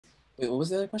Wait, what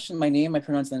was the other question? My name, my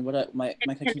pronouns, and my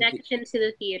And connection to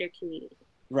the theater community.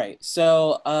 Right.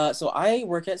 So I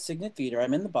work at Signet Theater.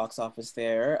 I'm in the box office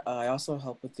there. I also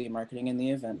help with the marketing and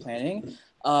the event planning.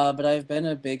 But I've been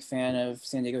a big fan of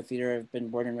San Diego Theater. I've been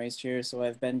born and raised here, so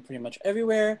I've been pretty much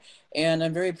everywhere. And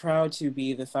I'm very proud to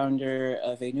be the founder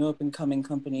of a new up and coming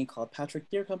company called Patrick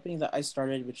Theater Company that I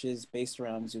started, which is based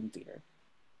around Zoom theater.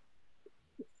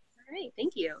 All right,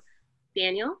 thank you.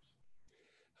 Daniel?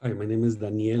 Hi, my name is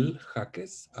Daniel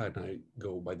Jáquez, and I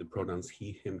go by the pronouns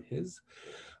he, him, his.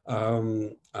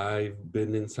 I've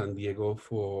been in San Diego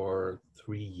for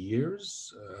 3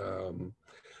 years. I'm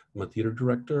a theater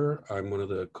director. I'm one of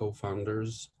the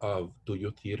co-founders of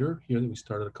Tuyo Theater here that we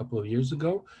started a couple of years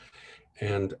ago.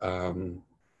 And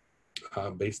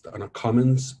based on a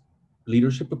commons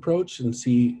leadership approach and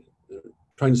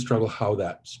trying to struggle how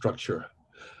that structure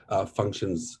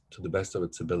functions to the best of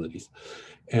its abilities.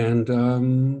 And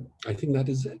I think that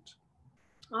is it.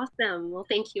 Awesome. Well,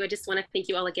 thank you. I just want to thank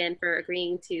you all again for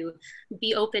agreeing to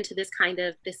be open to this kind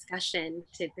of discussion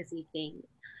this evening.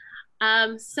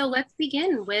 So let's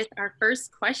begin with our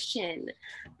first question.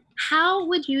 How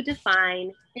would you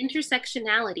define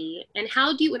intersectionality, and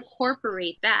how do you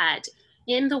incorporate that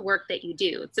in the work that you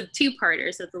do? It's a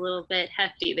two-parter, so it's a little bit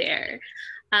hefty there.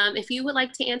 If you would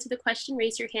like to answer the question,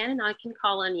 raise your hand and I can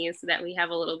call on you so that we have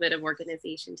a little bit of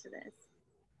organization to this.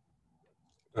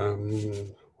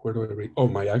 Where do I read? Oh,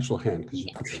 my actual hand.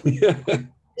 Yeah.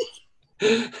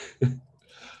 It's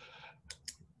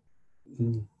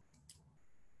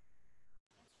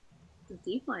a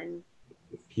deep one.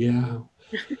 Yeah.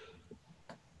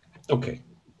 Okay,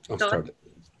 I'll start it.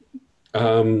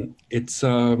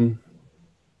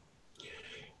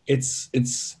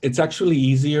 It's actually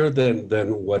easier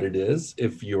than what it is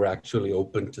if you're actually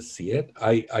open to see it.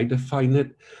 I define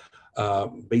it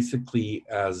basically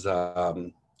as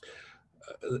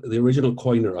the original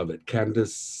coiner of it,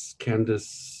 Kandace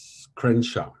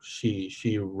Crenshaw.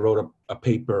 She wrote a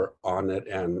paper on it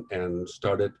and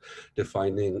started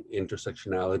defining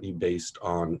intersectionality based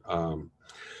on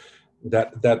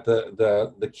that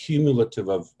the cumulative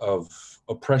of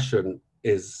oppression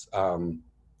is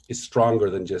stronger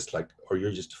than just like, or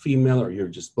you're just female or you're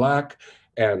just Black,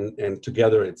 and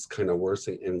together it's kind of worse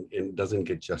and doesn't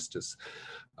get justice.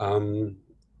 I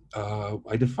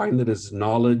define it as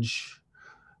knowledge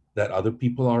that other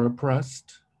people are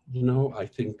oppressed. You know, I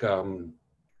think,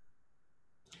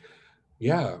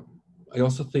 yeah, I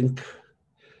also think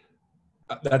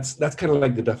that's kind of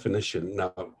like the definition.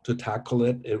 Now, to tackle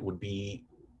it, it would be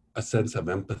a sense of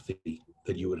empathy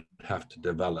that you would have to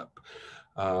develop.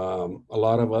 A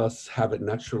lot of us have it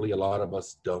naturally, a lot of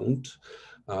us don't,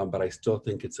 but I still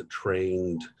think it's a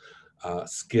trained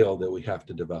skill that we have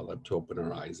to develop to open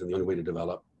our eyes. And the only way to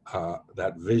develop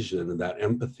that vision and that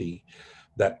empathy,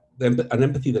 an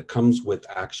empathy that comes with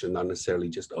action, not necessarily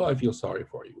just, oh, I feel sorry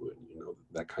for you, and, you know,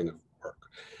 that kind of work.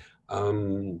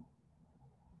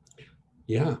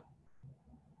 Yeah.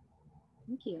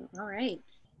 Thank you. All right.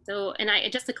 So,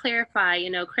 and just to clarify,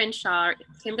 you know,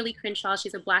 Kimberly Crenshaw,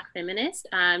 she's a Black feminist.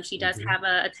 She does have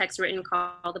a text written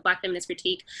called The Black Feminist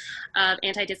Critique of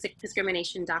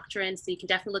Anti-Discrimination Doctrine. So you can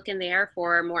definitely look in there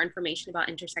for more information about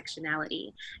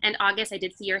intersectionality. And August, I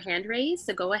did see your hand raised,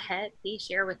 so go ahead, please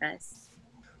share with us.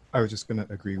 I was just going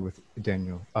to agree with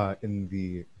Daniel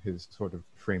in his sort of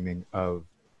framing of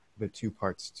the two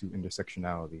parts to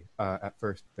intersectionality. At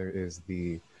first, there is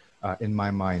in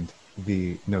my mind,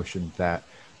 the notion that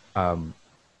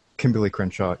Kimberly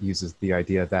Crenshaw uses the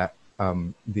idea that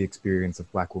the experience of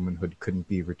Black womanhood couldn't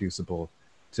be reducible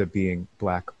to being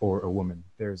Black or a woman.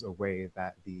 There's a way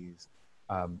that these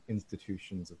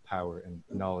institutions of power and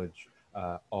knowledge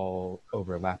all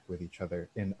overlap with each other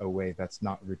in a way that's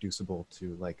not reducible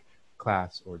to like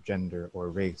class or gender or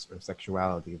race or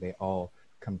sexuality. They all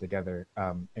come together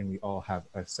and we all have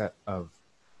a set of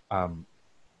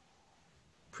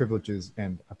privileges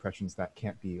and oppressions that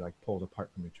can't be like pulled apart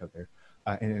from each other.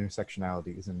 And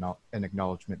intersectionality is an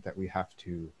acknowledgement that we have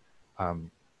to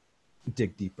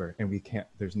dig deeper, and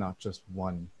there's not just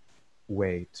one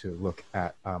way to look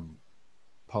at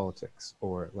politics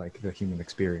or like the human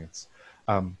experience.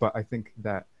 But I think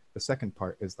that the second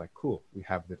part is like, cool, we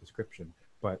have the description,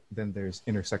 but then there's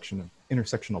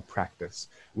intersectional practice,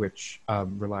 which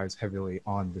relies heavily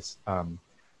on this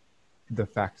the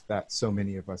fact that so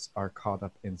many of us are caught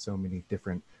up in so many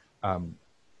different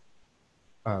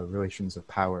relations of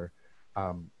power,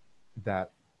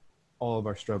 that all of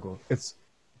our struggle, it's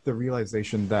the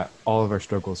realization that all of our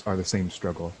struggles are the same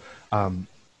struggle. I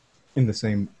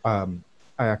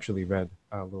actually read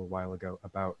a little while ago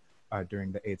about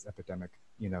during the AIDS epidemic,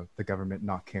 you know, the government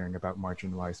not caring about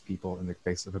marginalized people in the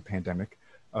face of a pandemic.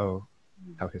 Oh,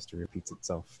 how history repeats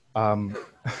itself.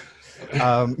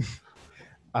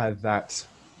 That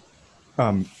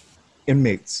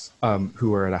inmates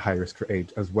who are at a high risk for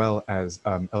age, as well as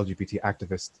LGBT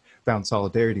activists, found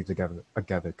solidarity together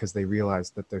because they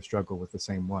realized that their struggle was the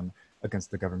same one against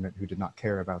the government who did not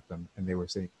care about them, and they were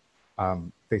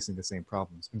facing the same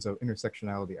problems. And so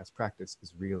intersectionality as practice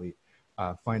is really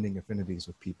finding affinities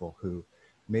with people who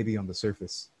maybe on the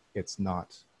surface it's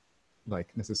not like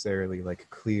necessarily like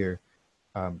clear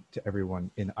to everyone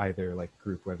in either like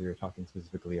group, whether you're talking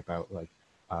specifically about like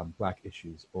Black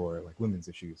issues or like women's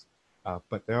issues.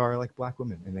 But there are like Black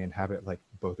women and they inhabit like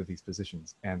both of these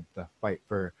positions, and the fight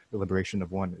for the liberation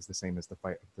of one is the same as the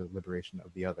fight of the liberation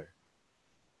of the other.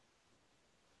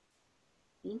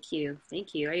 Thank you.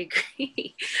 Thank you. I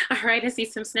agree. All right. I see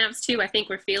some snaps too. I think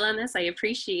we're feeling this. I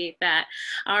appreciate that.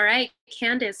 All right.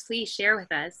 Kandace, please share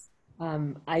with us.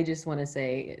 I just want to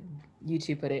say, you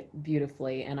two put it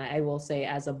beautifully. And I will say,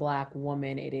 as a Black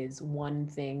woman, it is one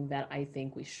thing that I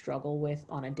think we struggle with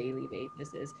on a daily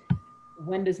basis is,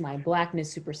 when does my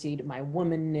Blackness supersede my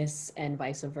womanness and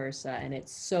vice versa? And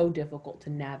it's so difficult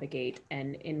to navigate.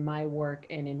 And in my work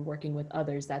and in working with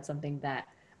others, that's something that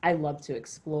I love to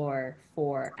explore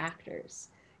for actors.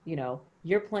 You know,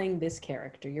 you're playing this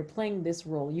character, you're playing this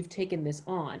role, you've taken this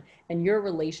on, and your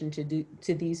relation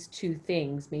to these two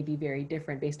things may be very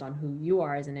different based on who you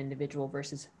are as an individual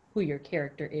versus who your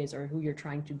character is or who you're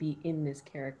trying to be in this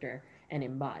character and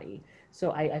embody.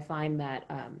 So I find that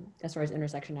as far as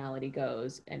intersectionality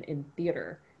goes, and in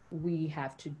theater, we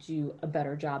have to do a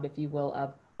better job, if you will,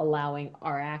 of allowing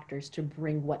our actors to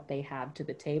bring what they have to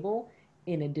the table,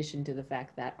 in addition to the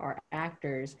fact that our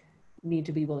actors need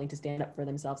to be willing to stand up for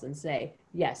themselves and say,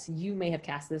 yes, you may have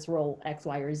cast this role X,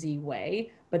 Y, or Z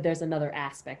way, but there's another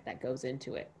aspect that goes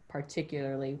into it,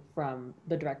 particularly from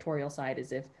the directorial side,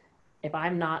 is if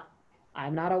I'm not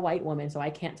a white woman, so I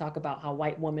can't talk about how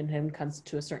white womanhood comes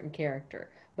to a certain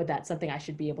character, but that's something I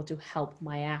should be able to help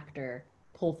my actor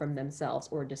pull from themselves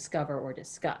or discover or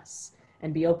discuss,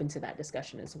 and be open to that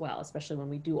discussion as well, especially when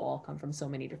we do all come from so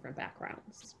many different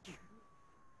backgrounds.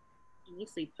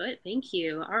 Nicely put. Thank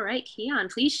you. All right, Kian,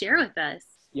 please share with us.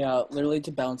 Yeah, literally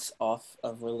to bounce off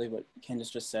of really what Kandace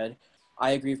just said,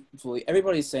 I agree fully.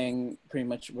 Everybody's saying pretty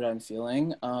much what I'm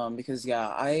feeling, because yeah,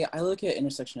 I look at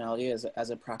intersectionality as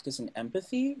a practice in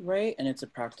empathy, right? And it's a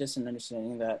practice in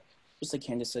understanding that, just like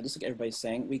Kandace said, just like everybody's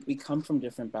saying, we come from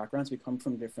different backgrounds, we come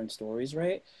from different stories,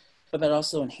 right? But that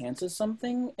also enhances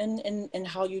something in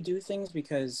how you do things,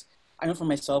 because I know for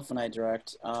myself when I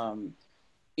direct,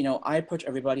 you know, I approach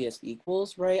everybody as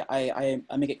equals, right? I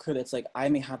make it clear that it's like, I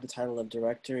may have the title of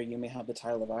director, you may have the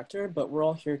title of actor, but we're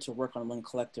all here to work on one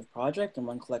collective project and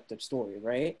one collective story,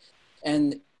 right?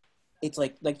 And it's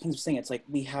like Kim's saying, it's like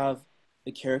we have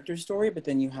the character story, but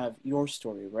then you have your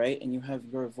story, right? And you have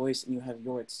your voice and you have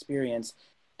your experience.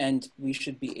 And we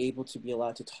should be able to be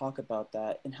allowed to talk about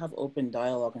that and have open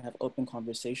dialogue and have open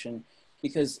conversation,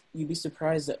 because you'd be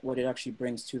surprised at what it actually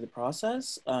brings to the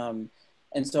process.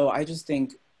 And so I just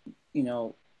think, you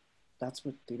know, that's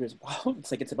what theater is about.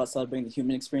 It's like, it's about celebrating the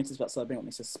human experience. It's about celebrating what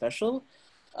makes us special.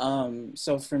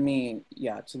 So for me,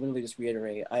 yeah, to literally just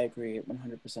reiterate, I agree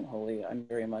 100% wholly. I'm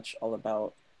very much all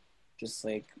about just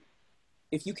like,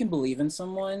 if you can believe in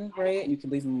someone, right, and you can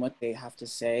believe in what they have to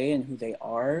say and who they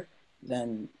are,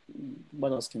 then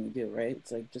what else can you do, right?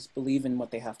 It's like, just believe in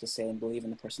what they have to say and believe in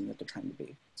the person that they're trying to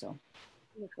be, so.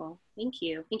 Wonderful. Thank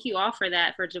you. Thank you all for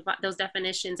that, for those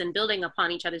definitions and building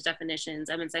upon each other's definitions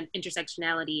of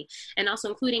intersectionality, and also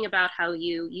including about how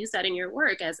you use that in your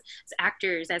work as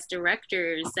actors, as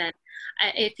directors. And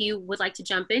if you would like to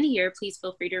jump in here, please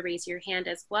feel free to raise your hand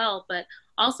as well. But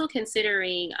also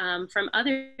considering from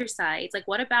other sides, like,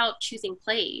 what about choosing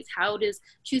plays? How does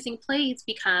choosing plays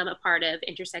become a part of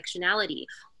intersectionality?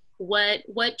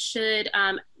 What should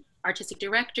artistic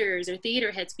directors or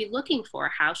theater heads be looking for?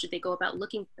 How should they go about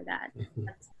looking for that?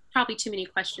 That's probably too many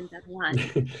questions at once.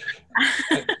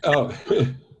 Oh.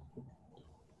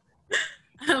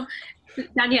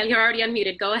 Danielle, you're already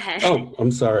unmuted. Go ahead. Oh,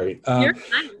 I'm sorry. You're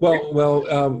fine.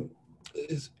 Well,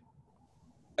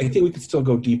 I think we could still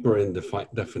go deeper in the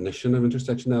definition of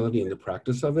intersectionality and the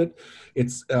practice of it.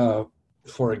 It's,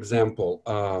 for example,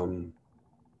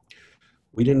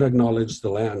 we didn't acknowledge the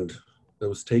land that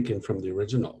was taken from the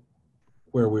original,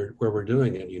 where we're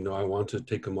doing it. You know, I want to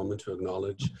take a moment to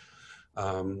acknowledge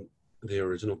the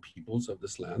original peoples of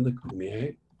this land, the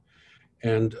Kumeyaay,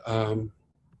 and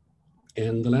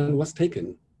the land was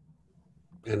taken.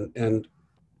 And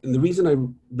the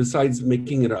reason besides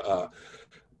making it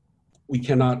we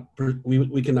cannot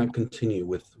continue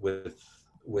with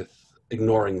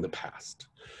ignoring the past.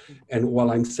 And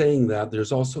while I'm saying that,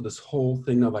 there's also this whole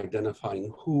thing of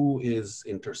identifying who is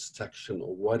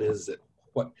intersectional, what is it,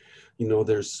 what, you know,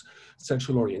 there's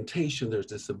sexual orientation, there's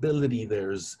disability,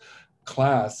 there's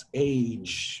class,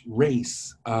 age,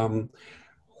 race.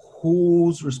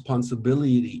 Whose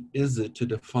responsibility is it to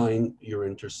define your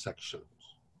intersections,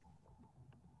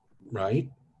 right?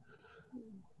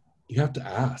 You have to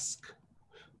ask.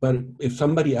 But if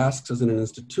somebody asks us in an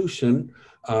institution,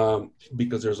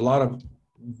 because there's a lot of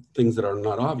things that are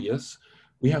not obvious,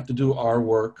 we have to do our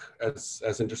work as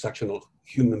intersectional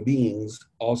human beings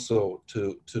also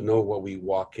to know what we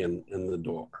walk in the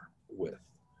door with.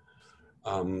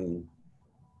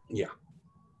 Yeah.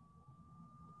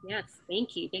 Yes,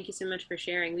 thank you. Thank you so much for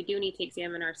sharing. We do need to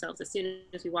examine ourselves as soon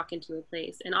as we walk into a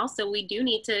place. And also we do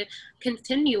need to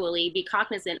continually be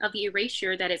cognizant of the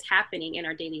erasure that is happening in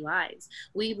our daily lives.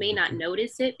 We may not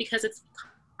notice it because it's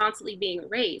constantly being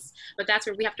erased, but that's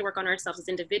where we have to work on ourselves as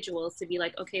individuals to be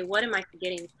like, okay, what am I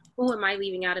forgetting? Who am I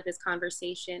leaving out of this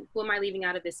conversation? Who am I leaving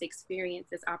out of this experience,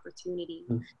 this opportunity?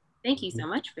 Thank you so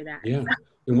much for that. Yeah,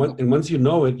 and once you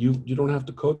know it, you don't have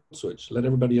to code switch. Let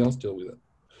everybody else deal with it.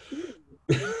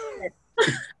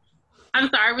 I'm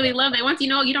sorry, I really love that. Once you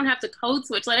know, you don't have to code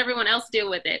switch, let everyone else deal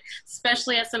with it,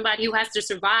 especially as somebody who has to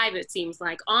survive, it seems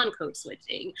like, on code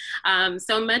switching.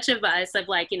 So much of us of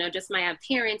like, you know, just my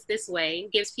appearance this way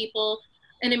gives people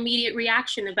an immediate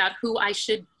reaction about who I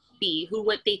should be,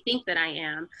 what they think that I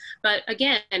am. But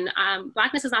again,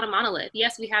 Blackness is not a monolith.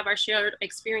 Yes, we have our shared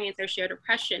experience, our shared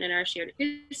oppression, and our shared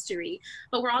history,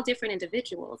 but we're all different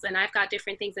individuals. And I've got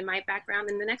different things in my background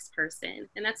than the next person.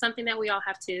 And that's something that we all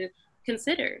have to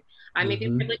consider. I may be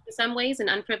privileged in some ways and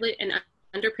unprivileged and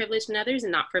underprivileged in others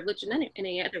and not privileged in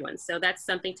any other ones. So that's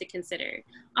something to consider.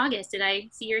 August, did I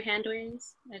see your hand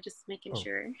raised? I'm just making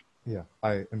sure. Yeah,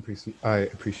 I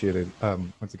appreciated,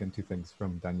 once again, two things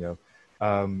from Danielle.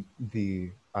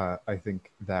 I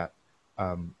think that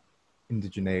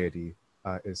indigeneity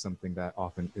is something that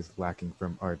often is lacking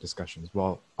from our discussions.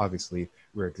 While obviously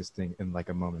we're existing in like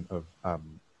a moment of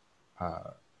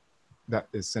that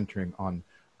is centering on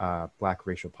Black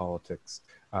racial politics,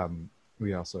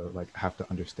 we also like have to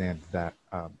understand that,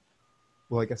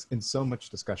 well, I guess in so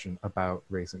much discussion about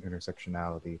race and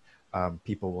intersectionality,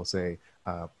 people will say,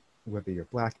 whether you're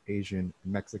Black, Asian,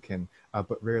 Mexican,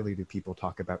 but rarely do people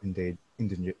talk about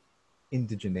indigeneity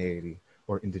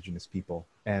or indigenous people.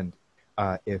 And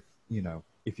if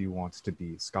you want to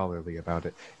be scholarly about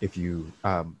it, if you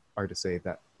are to say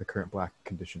that the current Black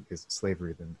condition is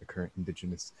slavery, then the current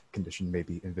indigenous condition may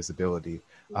be invisibility,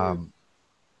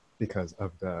 because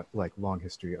of the like long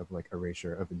history of like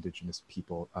erasure of indigenous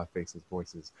people, faces,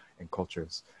 voices, and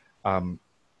cultures.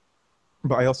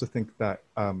 But I also think that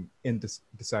in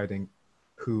deciding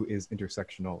who is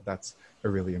intersectional, that's a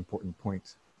really important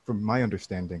point. From my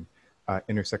understanding,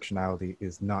 intersectionality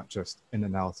is not just an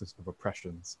analysis of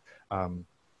oppressions.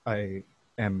 I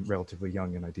am relatively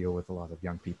young and I deal with a lot of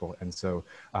young people. And so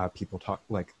people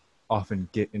often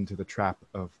get into the trap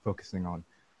of focusing on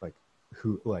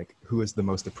who is the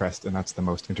most oppressed, and that's the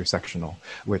most intersectional,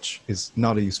 which is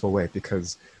not a useful way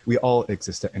because we all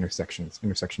exist at intersections.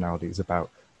 Intersectionality is about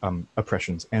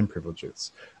oppressions and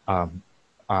privileges.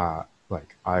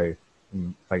 Like I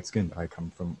am light-skinned, I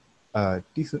come from a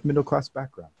decent middle-class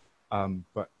background,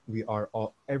 but we are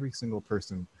all, every single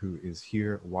person who is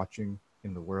here watching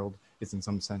in the world is in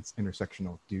some sense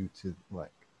intersectional due to like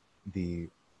the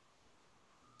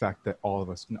fact that all of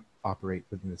us operate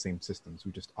within the same systems,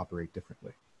 we just operate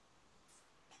differently.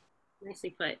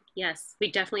 Nicely put. Yes,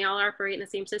 we definitely all operate in the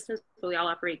same systems, but we all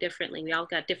operate differently. We all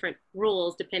got different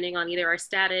rules depending on either our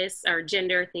status, our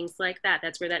gender, things like that.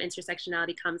 That's where that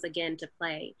intersectionality comes again to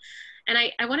play. And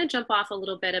I want to jump off a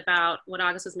little bit about what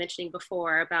August was mentioning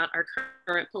before about our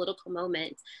current political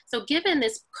moment. So given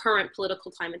this current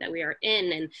political climate that we are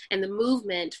in and the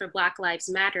movement for Black Lives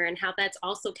Matter and how that's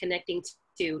also connecting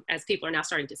to, as people are now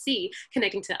starting to see,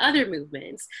 connecting to other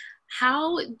movements,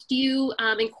 how do you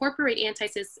incorporate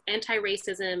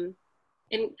anti-racism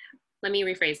in, let me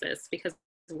rephrase this because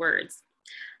words.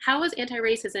 How is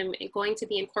anti-racism going to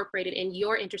be incorporated in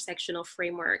your intersectional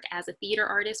framework as a theater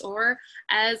artist or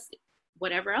as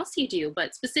whatever else you do?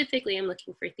 But specifically, I'm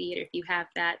looking for theater if you have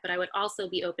that, but I would also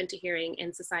be open to hearing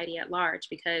in society at large,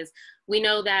 because we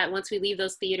know that once we leave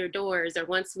those theater doors or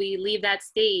once we leave that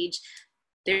stage,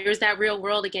 there's that real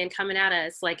world again coming at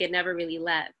us like it never really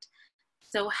left.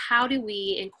 So how do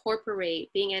we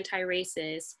incorporate being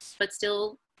anti-racist, but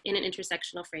still in an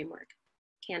intersectional framework?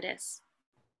 Kandace.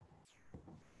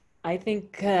 I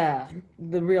think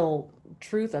the real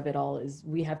truth of it all is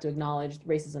we have to acknowledge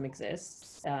racism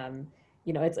exists.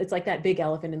 You know, it's like that big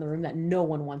elephant in the room that no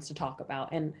one wants to talk about.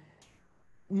 And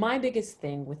my biggest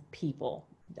thing with people,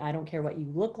 I don't care what you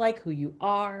look like, who you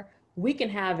are, we can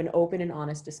have an open and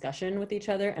honest discussion with each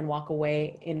other and walk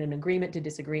away in an agreement to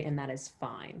disagree, and that is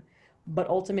fine. But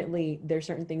ultimately, there's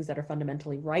certain things that are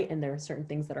fundamentally right, and there are certain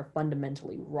things that are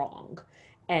fundamentally wrong.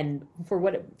 And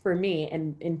for me,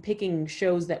 and in picking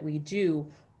shows that we do,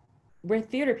 we're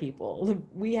theater people.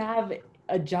 We have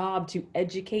a job to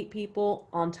educate people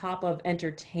on top of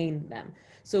entertain them.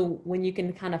 So when you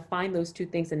can kind of find those two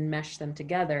things and mesh them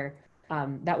together,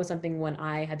 that was something when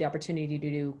I had the opportunity to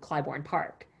do Clybourne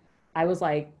Park. I was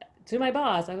like, to my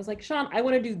boss, I was like, Sean, I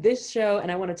want to do this show and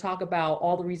I want to talk about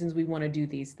all the reasons we want to do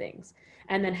these things.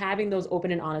 And then having those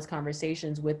open and honest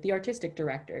conversations with the artistic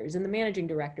directors and the managing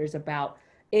directors about,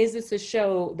 is this a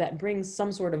show that brings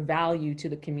some sort of value to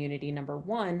the community, number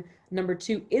one? Number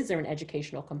two, is there an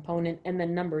educational component? And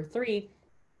then number three,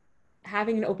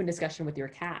 having an open discussion with your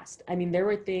cast. I mean, there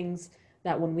were things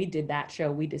that when we did that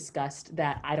show, we discussed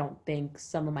that I don't think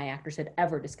some of my actors had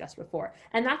ever discussed before.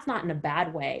 And that's not in a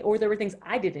bad way. Or there were things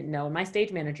I didn't know and my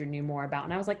stage manager knew more about.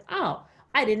 And I was like, oh,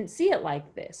 I didn't see it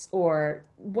like this, or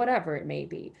whatever it may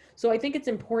be. So I think it's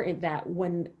important that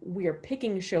when we are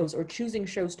picking shows or choosing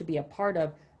shows to be a part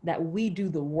of, that we do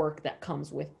the work that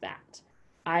comes with that.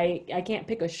 I can't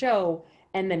pick a show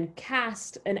and then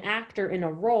cast an actor in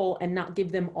a role and not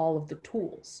give them all of the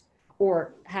tools,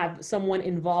 or have someone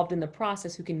involved in the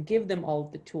process who can give them all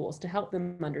of the tools to help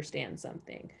them understand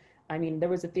something. I mean, there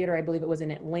was a theater, I believe it was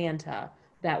in Atlanta,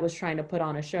 that was trying to put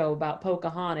on a show about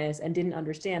Pocahontas and didn't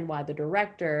understand why the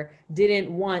director didn't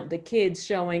want the kids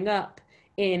showing up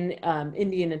in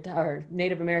Indian or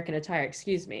Native American attire,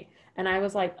 excuse me. And I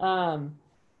was like,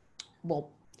 well,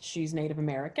 she's Native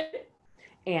American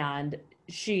and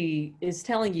she is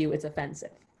telling you it's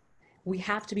offensive. We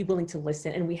have to be willing to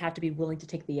listen, and we have to be willing to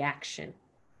take the action,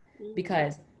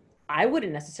 because I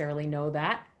wouldn't necessarily know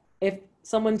that. If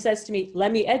someone says to me,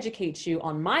 let me educate you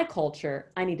on my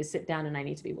culture, I need to sit down and I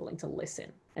need to be willing to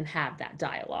listen and have that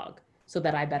dialogue so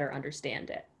that I better understand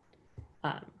it.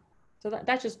 So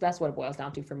that's what it boils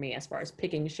down to for me, as far as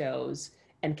picking shows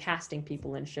and casting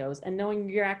people in shows, and knowing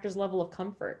your actor's level of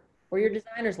comfort or your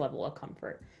designer's level of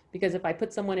comfort. Because if I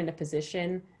put someone in a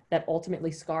position that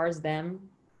ultimately scars them,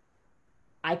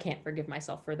 I can't forgive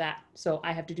myself for that. So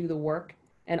I have to do the work,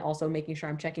 and also making sure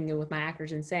I'm checking in with my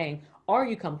actors and saying, are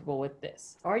you comfortable with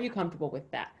this? Are you comfortable with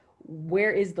that?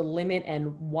 Where is the limit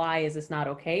and why is this not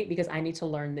okay? Because I need to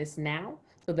learn this now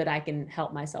so that I can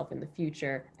help myself in the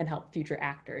future and help future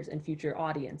actors and future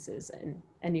audiences and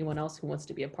anyone else who wants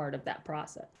to be a part of that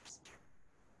process.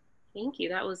 Thank you.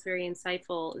 That was very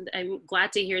insightful. I'm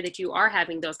glad to hear that you are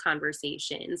having those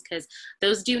conversations, because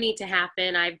those do need to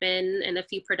happen. I've been in a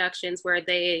few productions where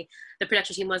the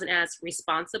production team wasn't as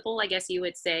responsible, I guess you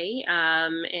would say.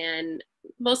 And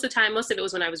most of the time, most of it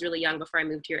was when I was really young, before I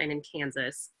moved here and in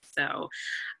Kansas. So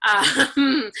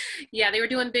yeah, they were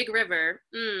doing Big River.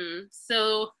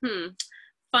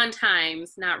 Fun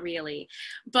times, not really.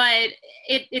 But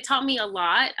it taught me a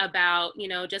lot about, you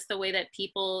know, just the way that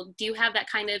people do have that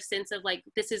kind of sense of like,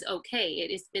 this is okay.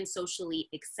 It has been socially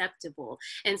acceptable.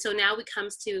 And so now it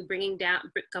comes to coming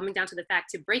down to the fact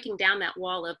to breaking down that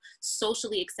wall of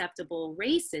socially acceptable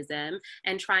racism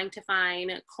and trying to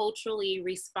find culturally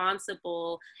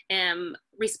responsible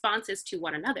responses to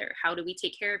one another. How do we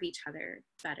take care of each other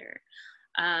better?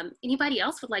 Anybody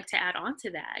else would like to add on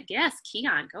to that? Yes,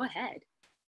 Kian, go ahead.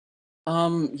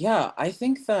 Yeah, I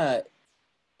think that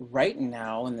right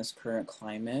now in this current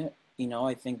climate, you know,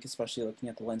 I think especially looking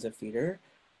at the lens of theater,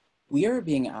 we are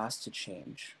being asked to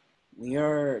change. We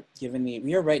are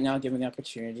right now given the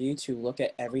opportunity to look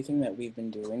at everything that we've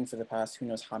been doing for the past who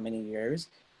knows how many years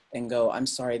and go, I'm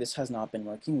sorry, this has not been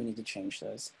working. We need to change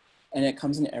this. And it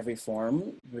comes in every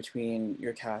form, between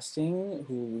your casting,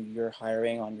 who you're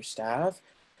hiring on your staff,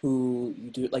 who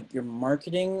you do, like your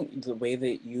marketing, the way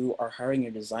that you are hiring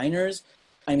your designers.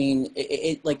 I mean,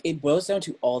 it boils down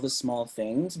to all the small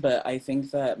things, but I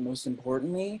think that most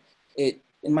importantly, it,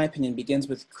 in my opinion, begins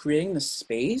with creating the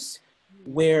space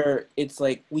where it's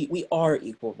like, we are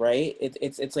equal, right?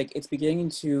 It's like, it's beginning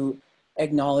to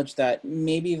acknowledge that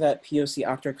maybe that POC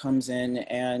actor comes in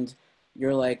and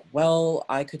you're like, well,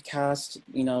 I could cast,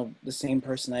 you know, the same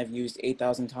person I've used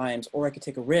 8,000 times, or I could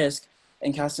take a risk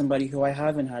and cast somebody who I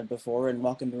haven't had before and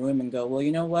walk in the room and go, well,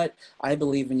 you know what? I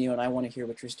believe in you and I want to hear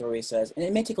what your story says. And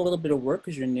it may take a little bit of work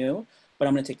because you're new, but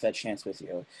I'm going to take that chance with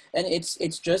you. And it's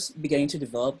just beginning to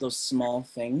develop those small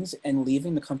things and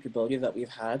leaving the comfortability that we've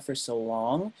had for so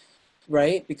long,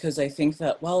 right? Because I think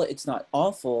that, well, it's not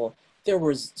awful. There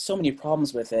was so many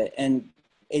problems with it. And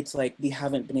it's like we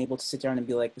haven't been able to sit down and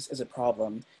be like, this is a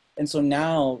problem. And so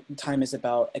now the time is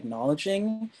about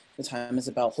acknowledging, the time is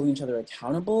about holding each other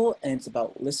accountable, and it's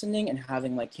about listening and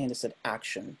having, like Kandace said,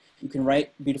 action. You can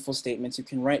write beautiful statements, you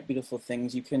can write beautiful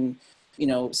things, you can, you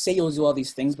know, say you'll do all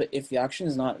these things, but if the action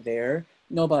is not there,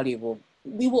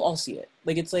 we will all see it.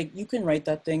 Like, it's like, you can write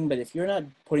that thing, but if you're not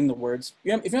putting the words,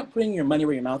 if you're not putting your money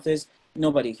where your mouth is,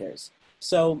 nobody cares.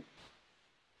 So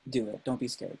do it, don't be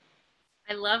scared.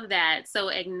 I love that. So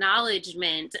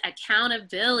acknowledgement,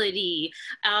 accountability,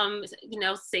 you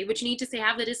know, say what you need to say,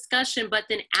 have the discussion, but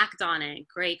then act on it.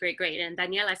 Great, great, great. And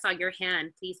Danielle, I saw your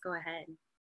hand. Please go ahead.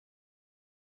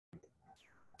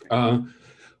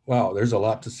 Wow, there's a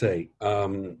lot to say.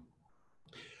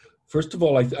 First of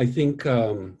all, I think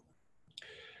in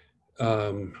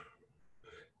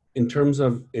terms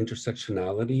of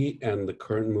intersectionality and the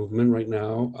current movement right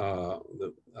now,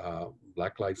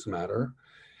 Black Lives Matter,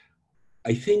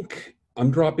 I think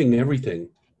I'm dropping everything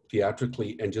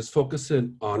theatrically and just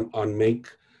focusing on make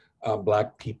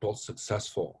Black people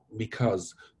successful,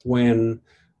 because when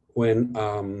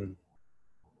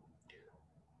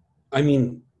I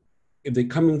mean, if they're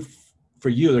coming for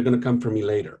you, they're going to come for me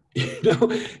later. You know,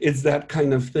 it's that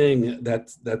kind of thing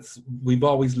that's we've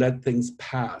always let things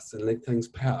pass. And I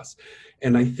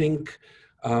think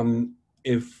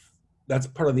if that's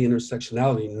part of the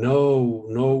intersectionality,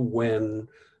 know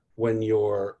when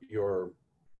your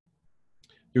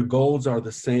goals are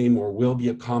the same or will be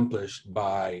accomplished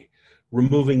by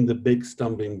removing the big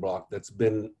stumbling block that's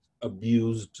been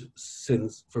abused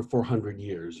for 400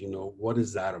 years. You know, what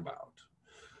is that about?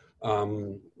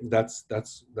 That's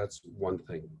one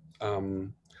thing.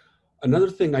 Another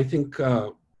thing, I think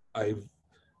I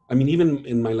mean, even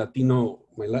in my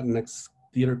Latinx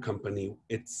theater company,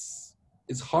 it's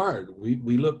hard.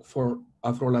 We look for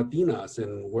Afro-Latinas,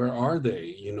 and where are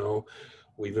they? You know,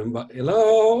 we've invited,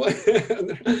 hello,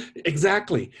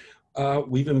 exactly.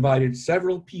 We've invited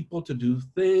several people to do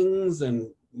things, and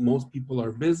most people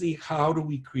are busy. How do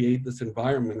we create this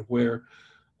environment where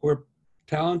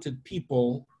talented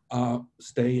people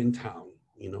stay in town,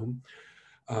 you know?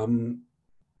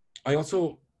 I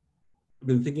also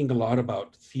been thinking a lot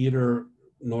about theater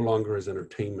no longer as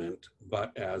entertainment,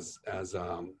 but as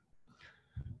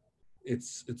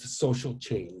it's a social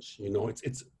change, you know?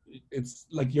 It's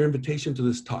like your invitation to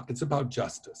this talk. It's about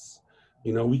justice.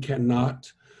 You know, we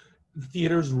cannot,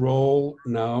 theater's role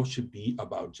now should be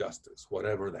about justice,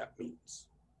 whatever that means,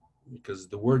 because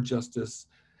the word justice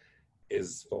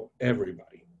is for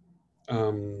everybody.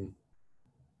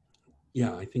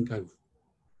 Yeah, I think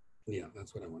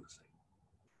that's what I want to say.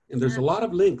 And there's a lot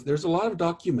of links, there's a lot of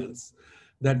documents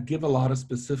that give a lot of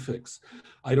specifics.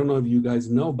 I don't know if you guys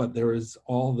know, but there is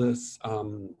all this,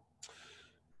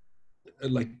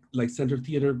 like Center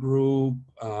Theater Group,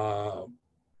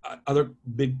 other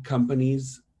big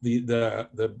companies,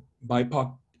 the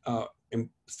BIPOC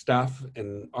staff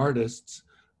and artists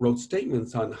wrote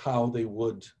statements on how they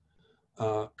would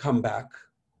come back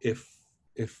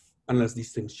unless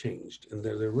these things changed. And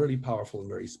they're really powerful and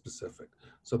very specific.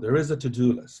 So there is a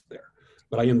to-do list there.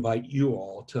 But I invite you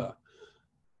all to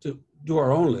do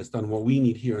our own list on what we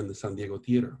need here in the San Diego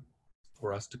Theater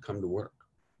for us to come to work.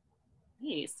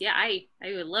 Nice. Yeah, I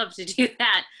would love to do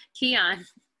that. Kian.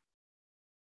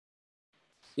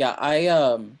 Yeah,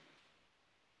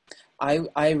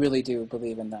 I really do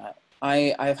believe in that.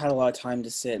 I've had a lot of time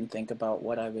to sit and think about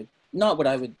what I would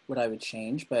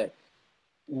change, but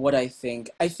what I think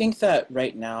that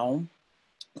right now,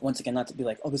 once again, not to be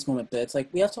like, oh, this moment, but it's like,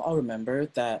 we have to all remember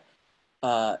that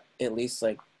at least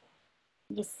like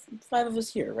the 5 of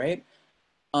us here, right?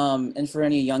 And for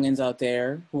any youngins out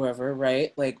there, whoever,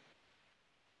 right? Like,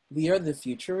 we are the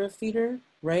future of theater,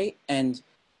 right? And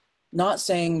not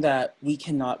saying that we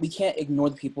can't ignore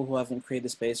the people who haven't created the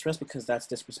space for us, because that's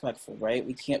disrespectful, right?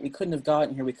 We couldn't have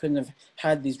gotten here, we couldn't have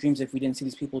had these dreams if we didn't see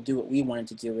these people do what we wanted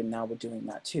to do, and now we're doing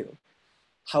that too.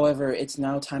 However, it's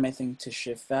now time, I think, to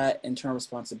shift that internal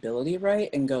responsibility, right?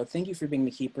 And go, thank you for being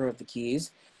the keeper of the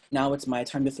keys. Now it's my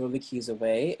time to throw the keys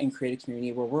away and create a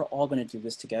community where we're all going to do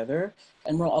this together,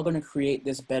 and we're all going to create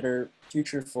this better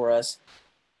future for us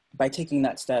by taking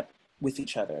that step with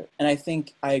each other. And I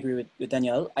think I agree with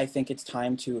Danielle. I think it's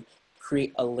time to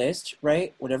create a list,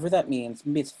 right? Whatever that means.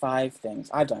 Maybe it's 5 things.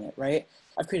 I've done it, right?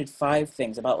 I've created 5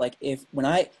 things about, like,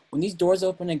 when these doors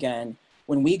open again,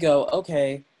 when we go,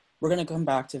 okay, we're going to come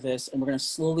back to this and we're going to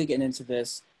slowly get into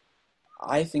this,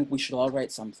 I think we should all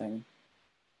write something.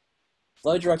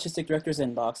 Flood your artistic director's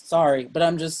inbox. Sorry, but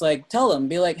I'm just like, tell them,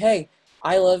 be like, hey,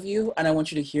 I love you and I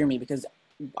want you to hear me because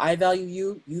I value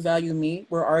you, you value me,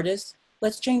 we're artists.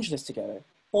 Let's change this together.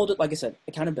 Hold it, like I said,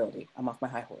 accountability. I'm off my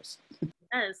high horse.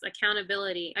 Yes,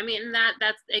 accountability. I mean,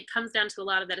 it comes down to a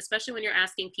lot of that, especially when you're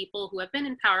asking people who have been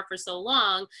in power for so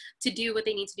long to do what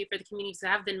they need to do for the communities who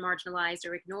have been marginalized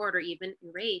or ignored or even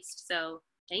erased. So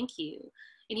thank you.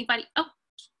 Anybody? Oh,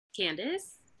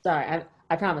 Kandace. Sorry,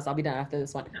 I promise I'll be done after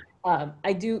this one.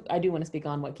 I do want to speak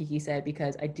on what Kiki said,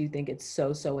 because I do think it's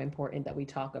so important that we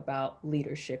talk about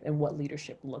leadership and what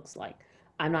leadership looks like.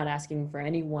 I'm not asking for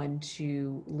anyone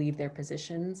to leave their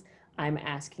positions. I'm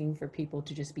asking for people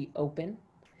to just be open.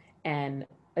 And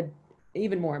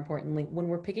even more importantly, when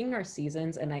we're picking our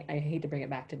seasons, and I hate to bring it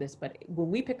back to this, but when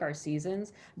we pick our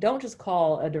seasons, don't just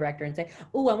call a director and say,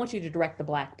 oh, I want you to direct the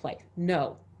Black play.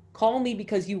 No, call me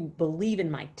because you believe in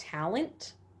my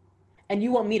talent and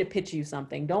you want me to pitch you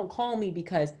something. Don't call me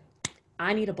because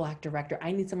I need a Black director.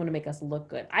 I need someone to make us look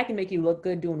good. I can make you look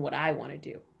good doing what I want to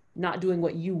do, not doing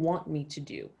what you want me to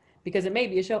do, because it may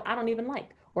be a show I don't even like,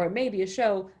 or it may be a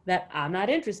show that I'm not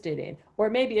interested in, or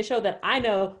it may be a show that I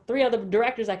know 3 other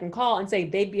directors I can call and say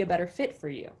they'd be a better fit for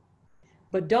you.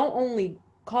 But don't only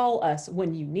call us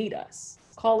when you need us.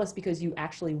 Call us because you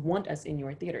actually want us in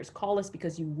your theaters. Call us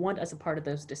because you want us a part of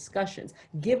those discussions.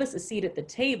 Give us a seat at the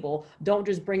table. Don't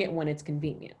just bring it when it's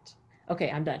convenient. Okay,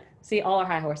 I'm done. See, all our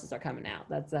high horses are coming out.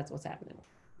 That's what's happening.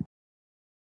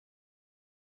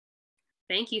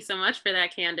 Thank you so much for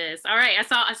that, Kandace. All right, I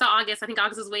saw August. I think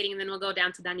August is waiting, and then we'll go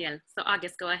down to Danielle. So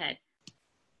August, go ahead.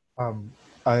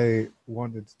 I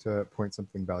wanted to point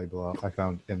something valuable out I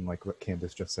found in like what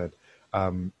Kandace just said,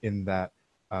 in that,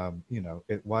 you know,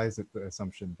 why is it the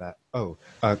assumption that,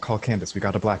 call Kandace, we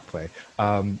got a Black play.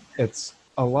 It's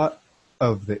a lot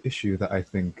of the issue that I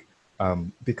think,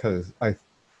 because I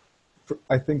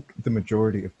think the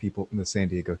majority of people in the San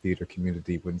Diego theater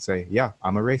community would say, yeah,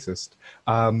 I'm a racist.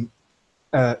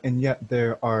 And yet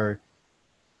there's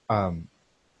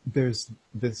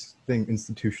this thing,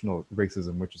 institutional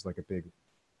racism, which is like a big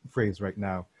phrase right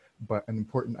now, but an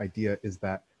important idea is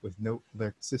that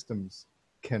their systems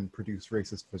can produce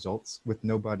racist results with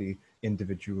nobody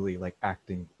individually like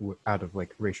acting out of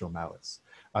like racial malice.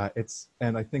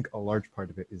 And I think a large part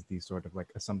of it is these sort of like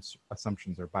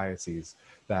assumptions or biases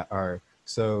that are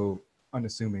so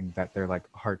unassuming that they're like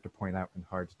hard to point out and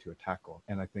hard to tackle.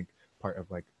 And I think part of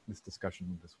like this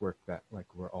discussion, this work that like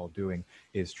we're all doing,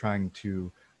 is trying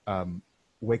to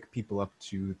wake people up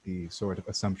to the sort of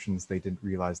assumptions they didn't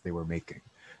realize they were making.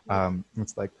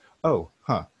 It's like,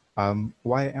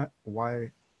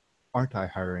 why aren't I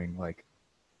hiring like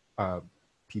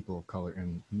people of color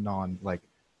in non like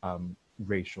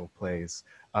racial plays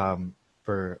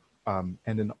for and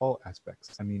in all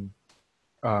aspects? I mean,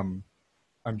 I'm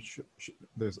sure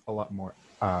there's a lot more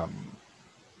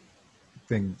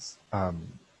things.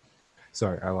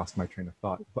 Sorry, I lost my train of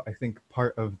thought. But I think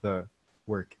part of the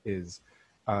work is,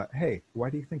 hey, why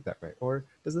do you think that way? Or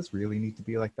does this really need to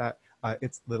be like that?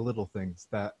 It's the little things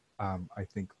that I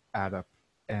think add up,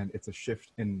 and it's a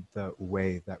shift in the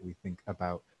way that we think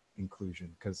about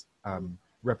inclusion, because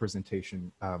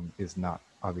representation is not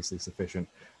obviously sufficient.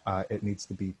 It needs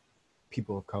to be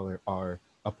people of color are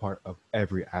a part of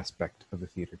every aspect of the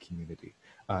theater community,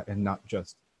 and not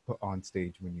just put on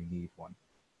stage when you need one.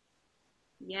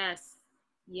 Yes,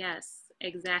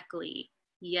 exactly.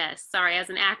 Yes, sorry, as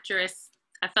an actress,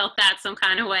 I felt that some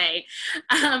kind of way.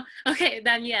 Okay,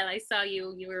 Danielle, I saw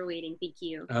you were waiting. Thank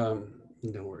you.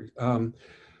 No worries.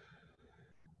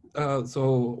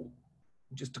 So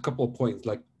just a couple of points,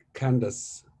 like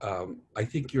Kandace, I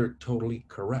think you're totally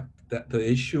correct that the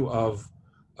issue of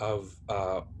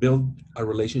build a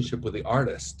relationship with the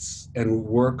artists and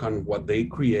work on what they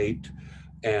create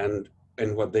and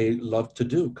what they love to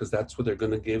do, because that's what they're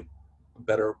going to give a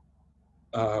better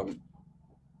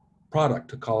product,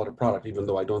 to call it a product, even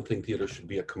though I don't think theater should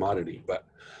be a commodity. But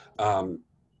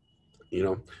you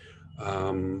know,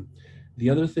 the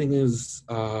other thing is,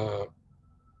 I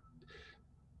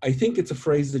think it's a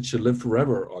phrase that should live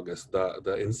forever, August,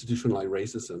 the institutionalized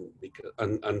racism, because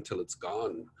until it's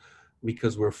gone,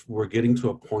 because we're getting to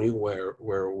a point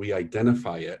where we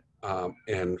identify it,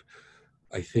 and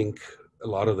I think a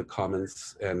lot of the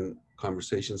comments and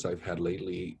conversations I've had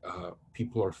lately,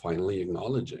 people are finally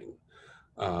acknowledging.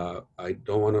 I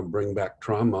don't want to bring back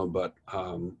trauma, but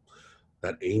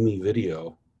that Amy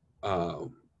video,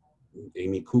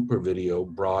 Amy Cooper video,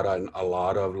 brought on a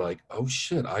lot of like, oh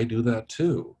shit, I do that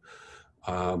too.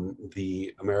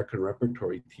 The American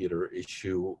Repertory Theater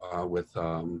issue with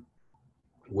how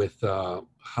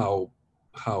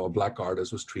a Black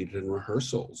artist was treated in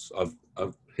rehearsals of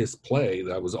his play,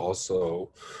 that was also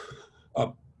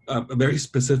a very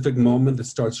specific moment that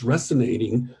starts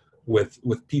resonating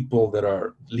with people that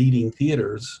are leading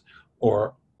theaters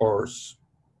or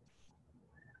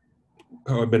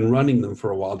or have been running them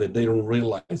for a while, that they don't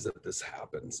realize that this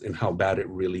happens and how bad it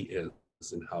really is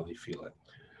and how they feel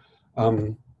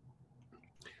it.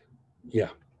 Yeah.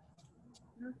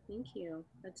 Oh, thank you.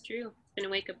 That's true. It's been a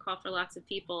wake-up call for lots of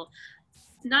people.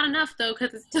 Not enough though,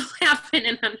 because it's still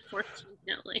happening,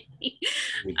 unfortunately.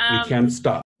 We can't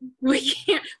stop. We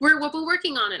can't, we're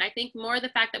working on it. I think more the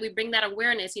fact that we bring that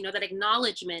awareness, you know, that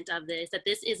acknowledgement of this, that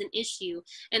this is an issue,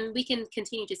 and we can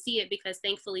continue to see it because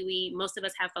thankfully most of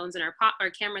us have phones in our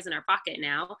or cameras in our pocket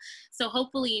now. So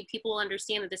hopefully people will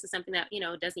understand that this is something that, you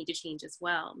know, does need to change as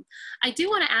well. I do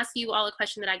want to ask you all a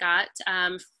question that I got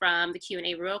from the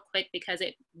Q&A real quick because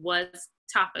it was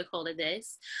topical to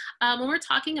this. When we're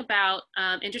talking about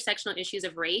intersectional issues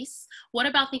of race, what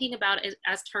about thinking about it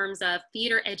as terms of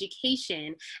theater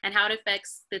education and how it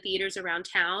affects the theaters around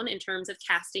town in terms of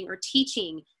casting or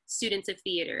teaching students of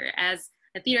theater? As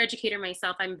a theater educator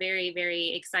myself, I'm very,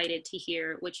 very excited to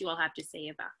hear what you all have to say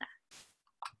about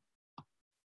that.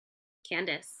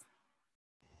 Kandace.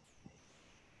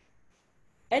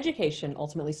 Education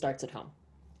ultimately starts at home.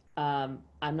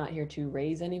 I'm not here to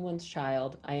raise anyone's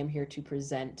child. I am here to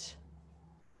present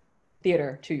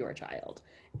theater to your child.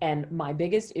 And my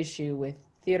biggest issue with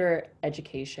theater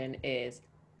education is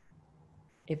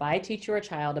if I teach your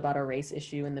child about a race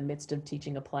issue in the midst of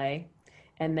teaching a play,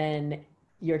 and then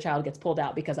your child gets pulled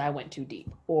out because I went too deep,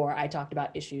 or I talked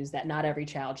about issues that not every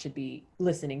child should be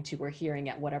listening to or hearing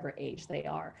at whatever age they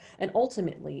are. And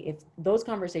ultimately, if those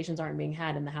conversations aren't being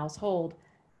had in the household,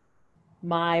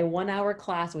 my 1 hour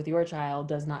class with your child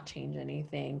does not change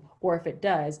anything. Or if it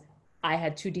does, I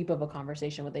had too deep of a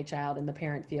conversation with a child and the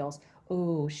parent feels,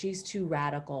 oh, she's too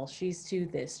radical, she's too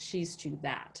this, she's too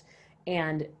that.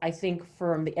 And I think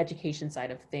from the education side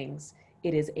of things,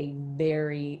 it is a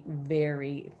very,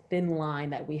 very thin line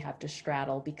that we have to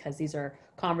straddle because these are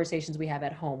conversations we have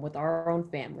at home with our own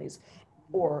families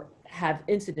or have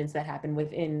incidents that happen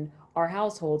within our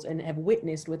households and have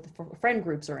witnessed with friend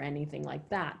groups or anything like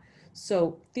that.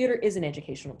 So theater is an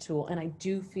educational tool, and I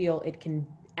do feel it can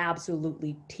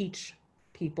absolutely teach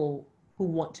people who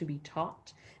want to be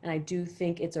taught. And I do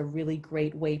think it's a really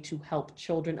great way to help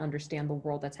children understand the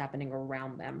world that's happening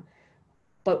around them.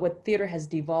 But what theater has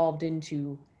devolved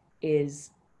into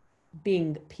is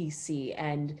being PC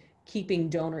and keeping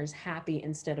donors happy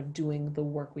instead of doing the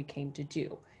work we came to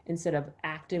do, instead of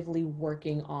actively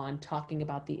working on talking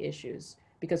about the issues.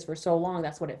 Because for so long,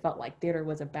 that's what it felt like. Theater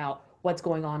was about what's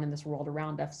going on in this world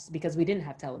around us because we didn't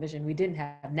have television. We didn't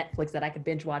have Netflix that I could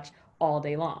binge watch all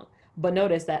day long. But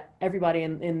notice that everybody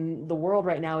in the world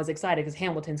right now is excited because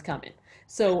Hamilton's coming.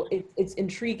 So it's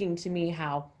intriguing to me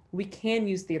how we can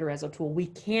use theater as a tool. We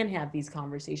can have these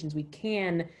conversations. We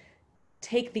can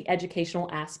take the educational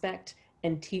aspect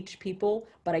and teach people,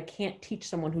 but I can't teach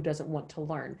someone who doesn't want to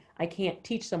learn. I can't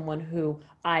teach someone who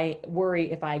I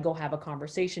worry if I go have a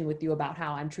conversation with you about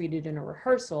how I'm treated in a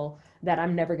rehearsal that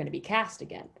I'm never going to be cast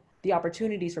again. The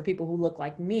opportunities for people who look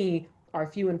like me are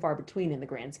few and far between in the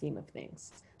grand scheme of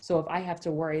things. So if I have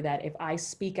to worry that if I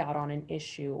speak out on an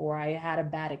issue or I had a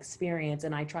bad experience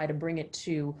and I try to bring it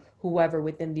to whoever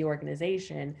within the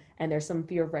organization and there's some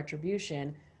fear of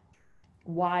retribution,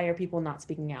 why are people not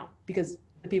speaking out? Because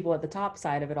the people at the top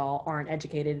side of it all aren't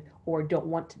educated or don't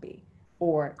want to be,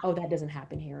 or, oh, that doesn't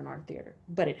happen here in our theater,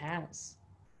 but it has.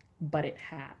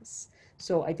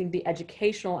 So I think the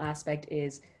educational aspect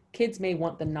is kids may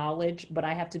want the knowledge, but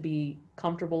I have to be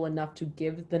comfortable enough to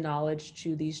give the knowledge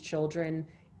to these children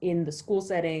in the school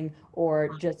setting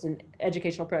or just an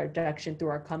educational production through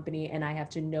our company. And I have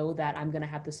to know that I'm going to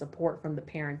have the support from the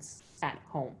parents at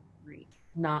home.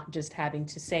 Not just having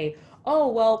to say, oh,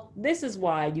 well, this is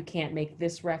why you can't make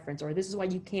this reference, or this is why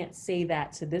you can't say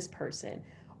that to this person.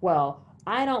 Well,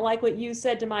 I don't like what you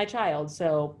said to my child,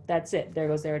 so that's it. There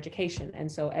goes their education.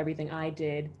 And so everything I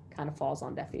did kind of falls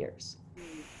on deaf ears.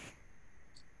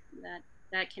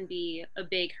 That can be a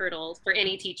big hurdle for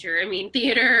any teacher. I mean,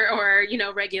 theater or, you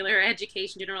know, regular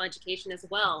education, general education as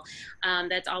well.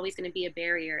 That's always going to be a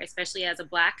barrier, especially as a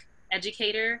Black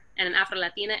educator and an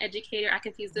Afro-Latina educator. I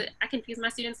confuse my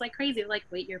students like crazy. They're like,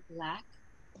 wait, you're Black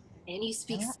and you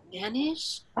speak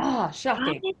Spanish? Ah,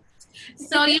 shocking.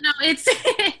 So, you know, it's,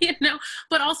 you know,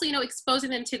 but also, you know, exposing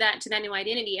them to that new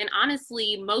identity. And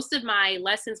honestly, most of my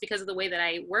lessons, because of the way that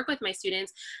I work with my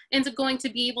students, ends up going to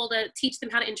be able to teach them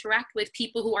how to interact with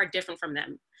people who are different from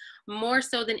them. More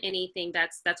so than anything,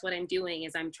 that's what I'm doing,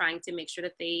 is I'm trying to make sure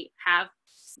that they have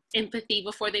empathy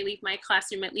before they leave my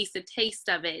classroom, at least a taste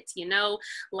of it, you know,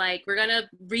 like, we're gonna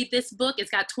read this book, it's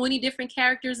got 20 different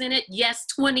characters in it. Yes,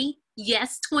 20.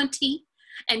 Yes, 20.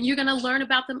 and you're going to learn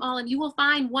about them all, and you will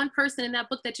find one person in that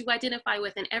book that you identify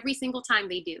with, and every single time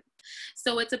they do.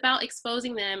 So it's about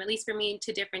exposing them, at least for me,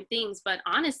 to different things. But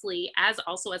honestly, as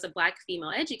a Black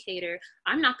female educator,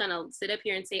 I'm not going to sit up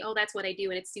here and say, oh, that's what I do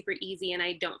and it's super easy and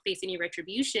I don't face any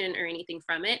retribution or anything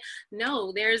from it.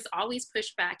 No, there's always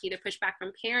pushback, either pushback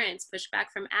from parents, pushback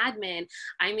from admin.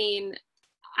 I mean,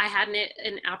 I had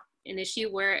an issue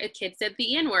where a kid said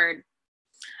the N-word.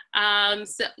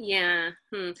 So yeah.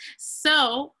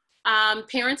 So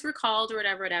parents were called or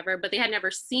whatever, but they had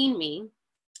never seen me.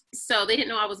 So they didn't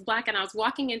know I was Black, and I was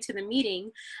walking into the meeting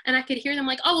and I could hear them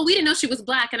like, oh, well, we didn't know she was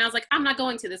Black. And I was like, I'm not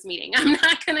going to this meeting.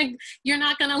 You're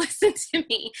not gonna listen to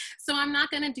me. So I'm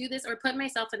not gonna do this or put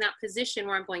myself in that position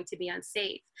where I'm going to be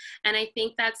unsafe. And I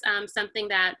think that's something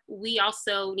that we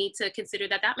also need to consider,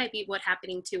 that might be what's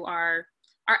happening to our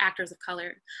actors of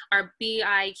color, our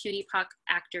BI, QT, POC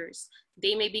actors.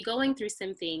 They may be going through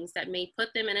some things that may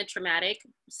put them in a traumatic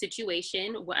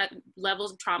situation. What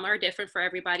levels of trauma are different for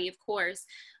everybody, of course.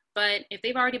 But if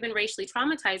they've already been racially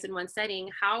traumatized in one setting,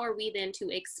 how are we then to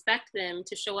expect them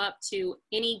to show up to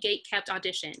any gate-kept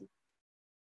audition?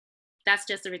 That's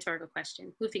just a rhetorical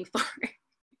question, moving forward.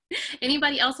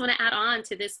 Anybody else want to add on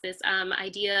to this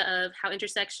idea of how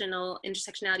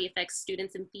intersectionality affects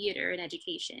students in theater and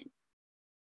education?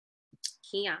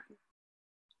 Kian.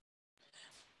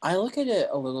 I look at it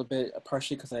a little bit,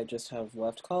 partially because I just have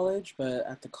left college, but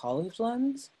at the college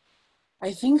lens,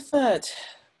 I think that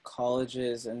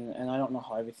colleges, and I don't know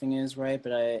how everything is, right,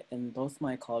 but in both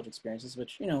my college experiences,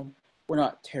 which, you know, were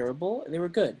not terrible, they were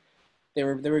good. They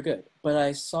were good. But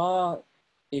I saw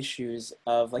issues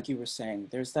of, like you were saying,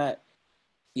 there's that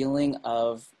feeling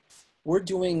of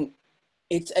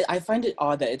I find it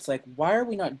odd that it's like, why are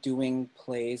we not doing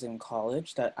plays in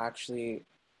college that actually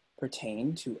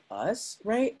pertain to us,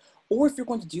 right? Or if you're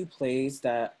going to do plays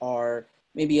that are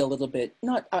maybe a little bit,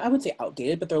 not, I would say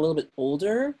outdated, but they're a little bit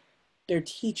older, they're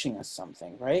teaching us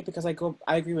something, right? Because I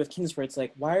agree with King's, where it's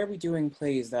like, why are we doing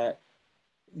plays that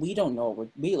we don't know,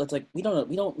 we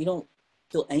don't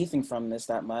feel anything from this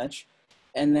that much,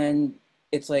 and then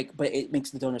it's like, but it makes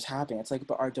the donors happy. It's like,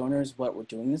 but our donors, what we're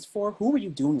doing this for? Who are you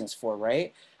doing this for,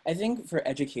 right? I think for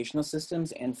educational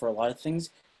systems and for a lot of things,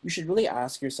 you should really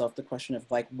ask yourself the question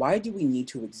of like, why do we need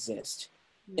to exist?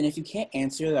 And if you can't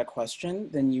answer that question,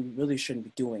 then you really shouldn't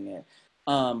be doing it.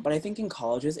 But I think in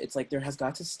colleges, it's like, there has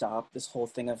got to stop this whole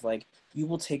thing of like, you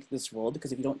will take this role,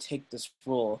 because if you don't take this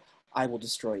role, I will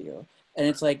destroy you. And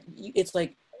it's like,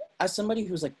 as somebody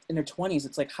who's like in their 20s,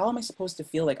 it's like, how am I supposed to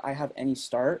feel like I have any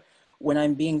start when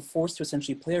I'm being forced to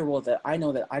essentially play a role that I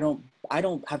know that I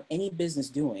don't have any business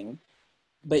doing,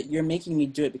 but you're making me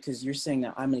do it because you're saying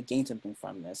that I'm going to gain something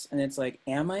from this. And it's like,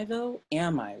 am I though?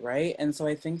 Am I, right? And so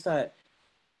I think that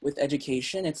with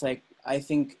education, it's like, I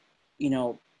think, you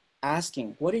know,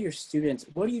 asking, what are you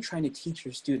trying to teach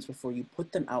your students before you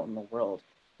put them out in the world?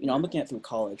 You know, I'm looking at through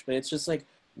college, but it's just like,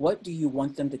 what do you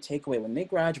want them to take away when they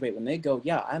graduate, when they go,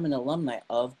 yeah, I'm an alumni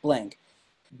of blank.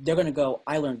 They're going to go,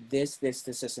 I learned this,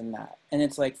 and that. And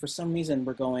it's like, for some reason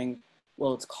we're going,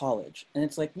 well, it's college. And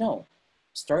it's like, no,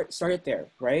 start it there,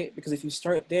 right? Because if you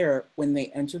start there, when they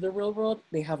enter the real world,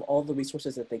 they have all the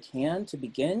resources that they can to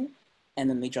begin, and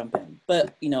then they jump in.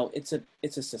 But, you know, it's a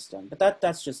system. But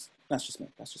that's just me.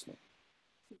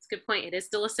 It's a good point. It is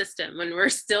still a system, and we're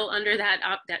still under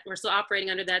we're still operating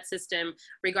under that system,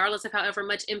 regardless of however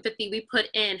much empathy we put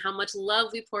in, how much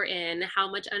love we pour in,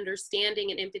 how much understanding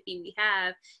and empathy we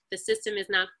have. The system is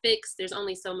not fixed. There's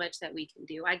only so much that we can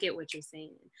do. I get what you're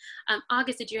saying.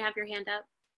 August, did you have your hand up?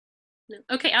 No.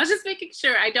 Okay, I was just making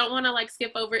sure. I don't want to like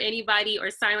skip over anybody or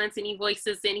silence any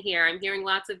voices in here. I'm hearing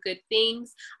lots of good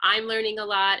things. I'm learning a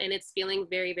lot, and it's feeling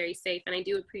very, very safe. And I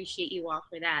do appreciate you all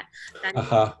for that.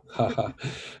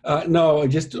 No,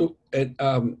 just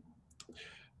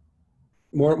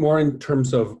more in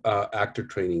terms of actor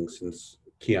training, since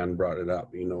Kian brought it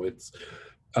up. You know, it's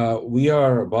we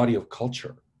are a body of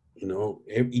culture. You know,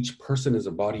 each person is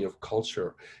a body of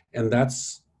culture, and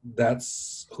that's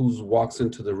who walks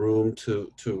into the room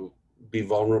to be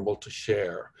vulnerable, to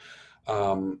share.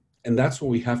 And that's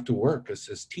what we have to work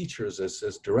as teachers,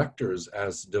 as directors,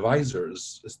 as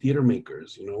devisers, as theater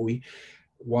makers. You know,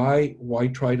 why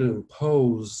try to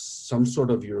impose some sort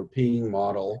of European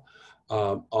model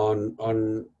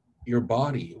on your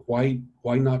body? Why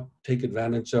not take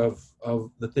advantage of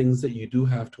the things that you do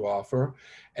have to offer,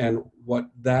 and what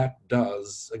that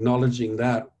does, acknowledging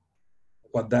that,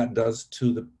 what that does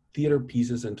to the theater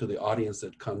pieces and to the audience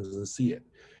that comes and see it,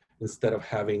 instead of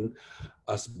having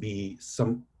us be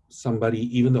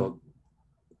somebody, even though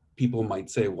people might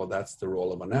say, well, that's the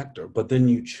role of an actor, but then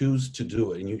you choose to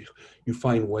do it, and you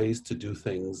find ways to do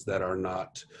things that are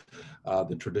not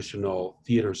the traditional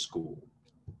theater school.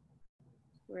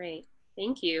 Right.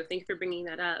 Thank you. Thank you for bringing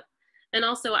that up. And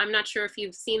also, I'm not sure if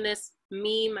you've seen this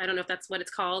meme. I don't know if that's what it's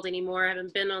called anymore. I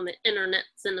haven't been on the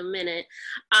internets in a minute.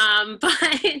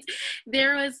 But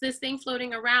there was this thing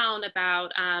floating around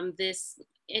about this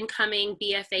incoming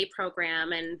BFA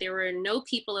program, and there were no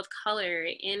people of color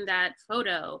in that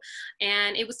photo.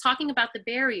 And it was talking about the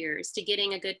barriers to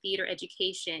getting a good theater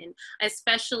education,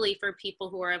 especially for people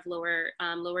who are of lower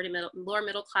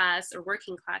middle class or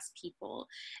working class people.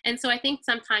 And so I think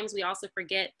sometimes we also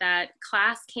forget that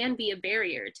class can be a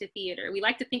barrier to theater. We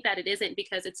like to think that it isn't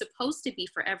because it's supposed to be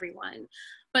for everyone.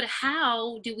 But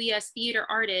how do we as theater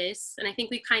artists, and I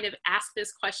think we kind of ask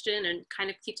this question and kind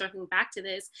of keep circling back to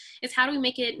this, is how do we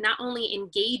make it not only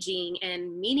engaging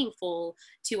and meaningful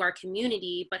to our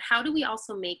community, but how do we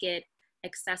also make it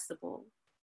accessible?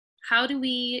 How do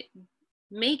we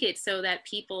make it so that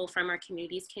people from our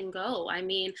communities can go? I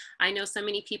mean, I know so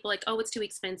many people like, oh, it's too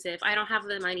expensive. I don't have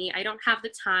the money. I don't have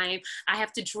the time. I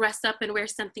have to dress up and wear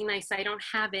something nice. I don't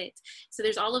have it. So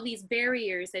there's all of these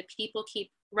barriers that people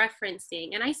keep referencing,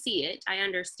 and I see it, I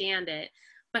understand it,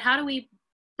 but how do we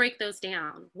break those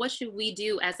down? What should we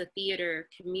do as a theater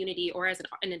community or as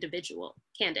an individual?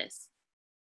 Kandace.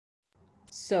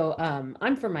 So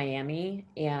I'm from Miami,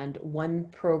 and one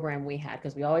program we had,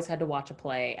 because we always had to watch a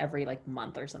play every like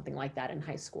month or something like that in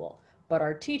high school, but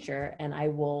our teacher, and I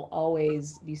will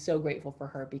always be so grateful for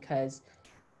her because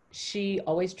she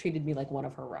always treated me like one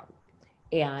of her own.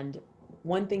 And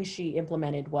one thing she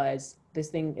implemented was this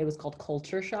thing, it was called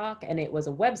Culture Shock, and it was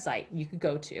a website you could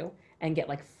go to and get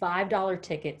like $5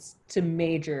 tickets to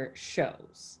major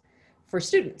shows for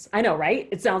students. I know, right?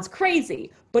 It sounds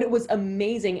crazy, but it was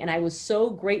amazing. And I was so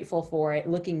grateful for it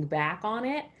looking back on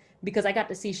it, because I got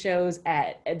to see shows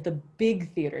at the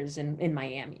big theaters in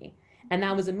Miami. And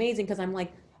that was amazing because I'm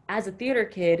like, as a theater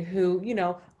kid who, you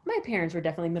know, my parents were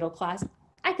definitely middle class,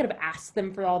 I could have asked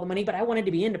them for all the money, but I wanted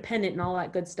to be independent and all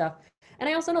that good stuff. And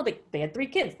I also know they had 3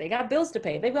 kids, they got bills to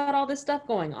pay, they've got all this stuff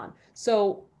going on.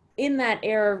 So in that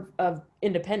era of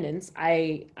independence,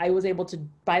 I was able to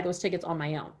buy those tickets on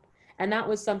my own. And that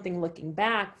was something, looking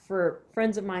back, for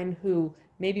friends of mine who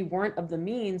maybe weren't of the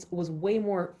means, was way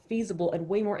more feasible and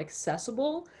way more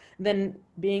accessible than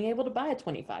being able to buy a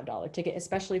 $25 ticket,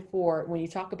 especially for when you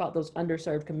talk about those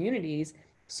underserved communities.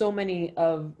 So many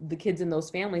of the kids in those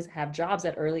families have jobs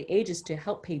at early ages to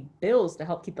help pay bills, to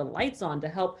help keep the lights on, to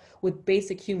help with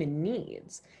basic human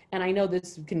needs. And I know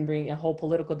this can bring a whole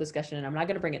political discussion, and I'm not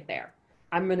going to bring it there.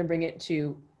 I'm going to bring it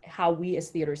to how we as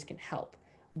theaters can help.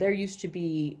 There used to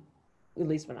be, at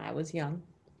least when I was young,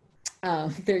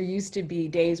 there used to be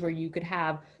days where you could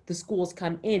have the schools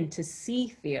come in to see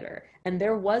theater, and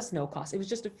there was no cost. It was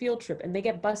just a field trip, and they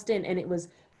get bussed in, and it was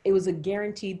a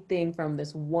guaranteed thing from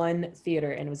this one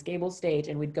theater, and it was Gable Stage,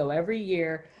 and we'd go every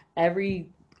year, every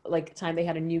like time they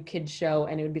had a new kids show,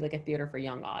 and it would be like a theater for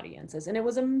young audiences, and it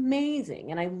was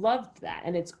amazing, and I loved that,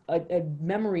 and it's a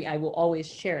memory I will always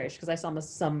cherish because I saw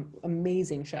some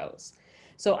amazing shows.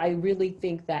 So I really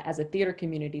think that as a theater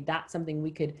community, that's something we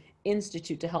could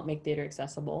institute to help make theater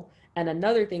accessible. And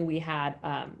another thing we had,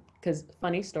 because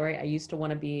funny story, I used to want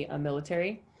to be a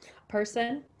military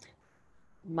person.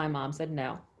 My mom said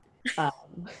no.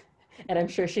 And I'm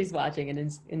sure she's watching and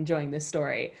is enjoying this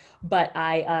story. But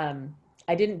I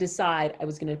didn't decide I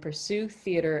was going to pursue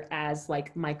theater as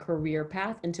like my career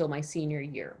path until my senior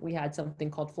year. We had something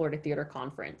called Florida Theater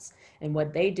Conference. And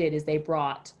what they did is they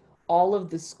brought all of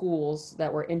the schools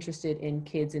that were interested in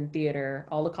kids in theater,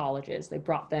 all the colleges, they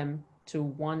brought them to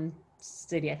one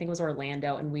city, I think it was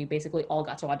Orlando, and we basically all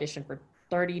got to audition for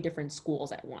 30 different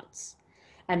schools at once.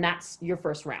 And that's your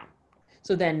first round.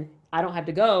 So then I don't have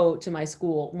to go to my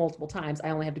school multiple times. I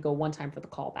only have to go one time for the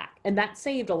callback. And that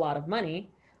saved a lot of money,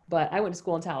 but I went to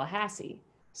school in Tallahassee.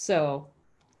 So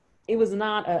it was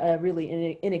not a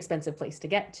really inexpensive place to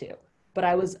get to, but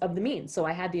I was of the means. So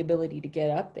I had the ability to get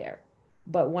up there.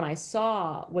 But when I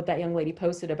saw what that young lady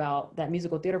posted about that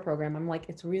musical theater program, I'm like,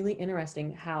 it's really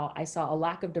interesting how I saw a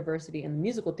lack of diversity in the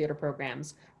musical theater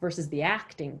programs versus the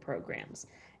acting programs.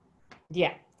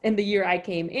 Yeah. And the year I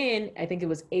came in, I think it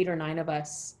was 8 or 9 of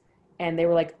us. And they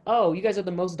were like, oh, you guys are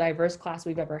the most diverse class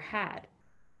we've ever had,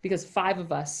 because 5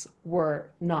 of us were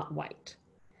not white.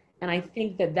 And I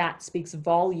think that speaks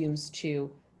volumes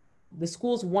to the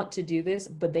schools want to do this,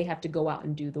 but they have to go out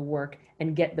and do the work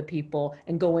and get the people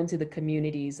and go into the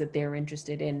communities that they're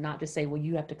interested in, not just say, well,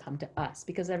 you have to come to us,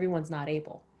 because everyone's not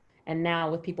able. And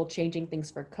now with people changing things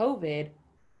for COVID,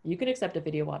 you can accept a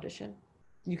video audition.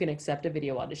 You can accept a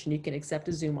video audition. You can accept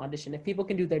a Zoom audition. If people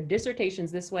can do their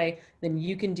dissertations this way, then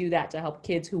you can do that to help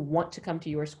kids who want to come to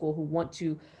your school, who want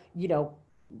to, you know,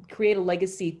 create a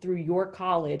legacy through your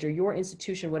college or your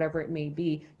institution, whatever it may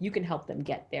be. You can help them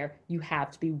get there. You have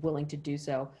to be willing to do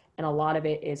so. And a lot of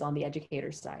it is on the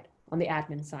educator's side, on the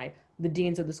admin side. The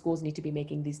deans of the schools need to be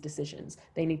making these decisions.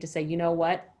 They need to say, you know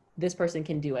what? This person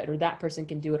can do it, or that person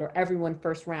can do it, or everyone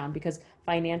first round, because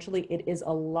financially it is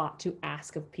a lot to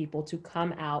ask of people to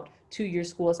come out to your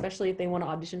school, especially if they want to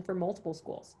audition for multiple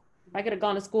schools. If I could have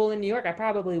gone to school in New York, I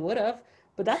probably would have,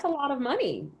 but that's a lot of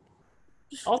money.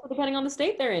 Also, depending on the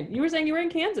state they're in. You were saying you were in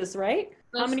Kansas, right?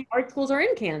 How many art schools are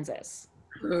in Kansas?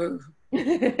 One.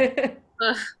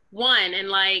 And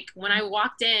like when I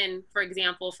walked in, for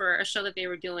example, for a show that they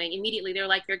were doing, immediately they were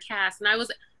like, your cast. And I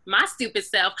was my stupid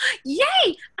self,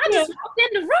 yay, I just walked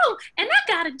in the room and I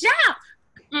got a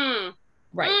job.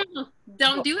 Right.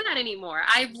 Don't do that anymore.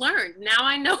 I've learned. Now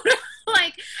I know to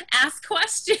like ask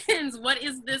questions. What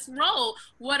is this role?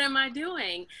 What am I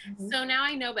doing? So now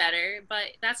I know better,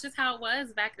 but that's just how it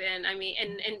was back then. I mean,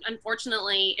 and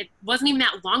unfortunately it wasn't even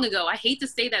that long ago. I hate to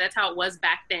say that that's how it was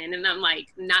back then. And I'm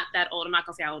like, not that old. I'm not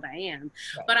gonna say how old I am,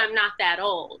 but I'm not that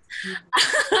old.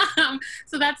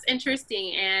 So that's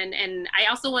interesting. And I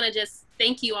also want to just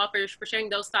thank you all for sharing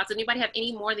those thoughts. Anybody have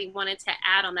any more they wanted to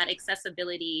add on that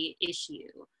accessibility issue?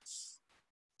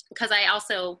 Because I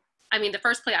mean, the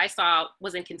first play I saw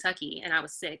was in Kentucky and I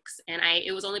was 6. And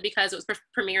it was only because it was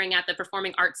premiering at the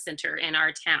Performing Arts Center in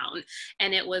our town.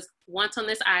 And it was Once on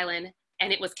This Island,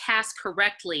 and it was cast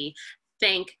correctly.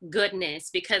 Thank goodness,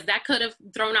 because that could have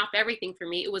thrown off everything for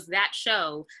me. It was that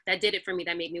show that did it for me,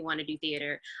 that made me want to do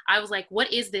theater. I was like,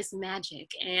 what is this magic?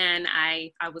 And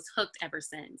I was hooked ever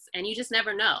since. And you just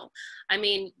never know. I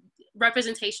mean,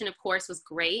 representation, of course, was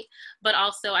great, but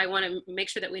also I want to make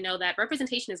sure that we know that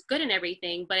representation is good and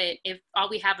everything, but if all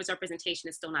we have is representation,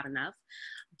 it's still not enough.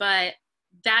 But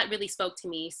that really spoke to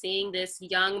me, seeing this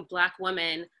young Black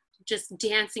woman just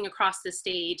dancing across the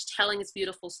stage, telling this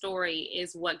beautiful story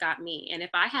is what got me. And if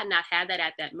I had not had that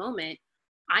at that moment,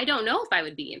 I don't know if I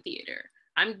would be in theater.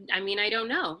 I mean, I don't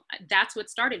know. That's what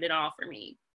started it all for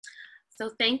me. So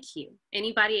thank you.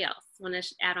 Anybody else want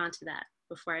to add on to that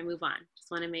before I move on? Just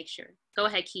want to make sure. Go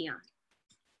ahead, Kian.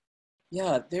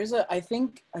 Yeah, I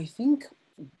think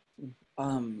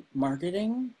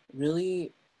marketing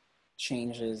really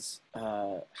changes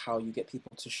how you get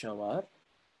people to show up.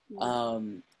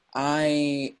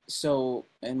 So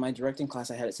in my directing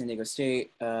class I had at San Diego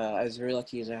State, I was very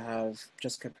lucky to have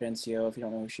Jessica Prudencio. If you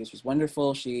don't know who she is, she's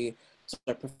wonderful. She's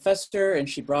a professor, and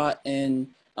she brought in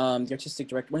one of the artistic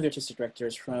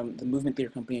directors from the Movement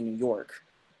Theater Company in New York.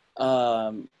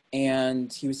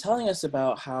 And he was telling us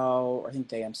about how, I feel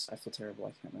terrible,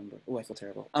 I can't remember. Oh, I feel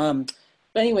terrible.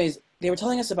 But anyways, they were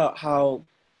telling us about how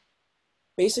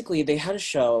basically they had a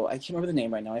show, I can't remember the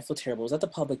name right now, I feel terrible, it was at the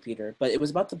Public Theater, but it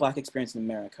was about the Black experience in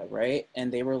America, right?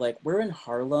 And they were like, we're in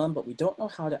Harlem, but we don't know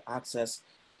how to access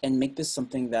and make this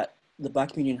something that the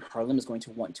Black community in Harlem is going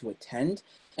to want to attend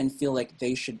and feel like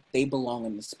they belong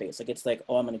in the space. Like, it's like,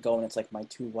 oh, I'm gonna go and it's like my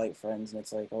 2 white friends, and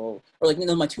it's like, oh, or like,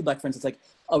 my 2 Black friends, it's like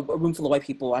a room full of white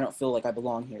people, I don't feel like I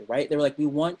belong here, right? They were like, we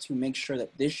want to make sure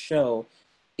that this show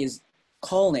is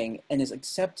calling and is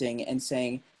accepting and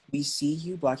saying, we see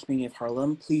you, Black community of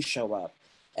Harlem, please show up.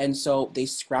 And so they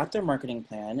scrapped their marketing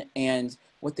plan, and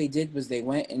what they did was they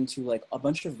went into like a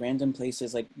bunch of random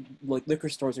places, like liquor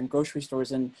stores and grocery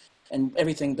stores and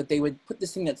everything, but they would put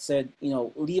this thing that said,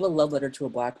 leave a love letter to a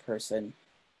Black person.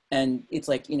 And it's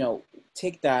like,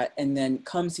 take that and then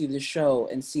come see the show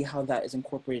and see how that is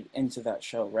incorporated into that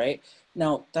show, right?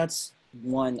 Now, that's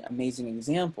one amazing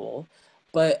example,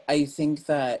 but I think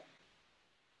that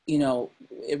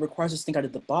it requires us to think out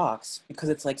of the box, because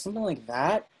it's like something like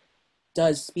that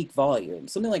does speak volume.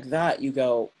 Something like that, you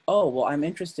go, oh, well, I'm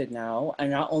interested now.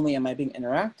 And not only am I being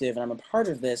interactive and I'm a part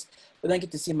of this, but then I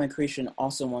get to see my creation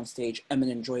also on stage and then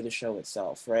enjoy the show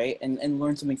itself, right? And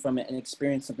learn something from it and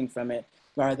experience something from it,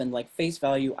 rather than like face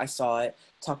value, I saw it,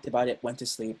 talked about it, went to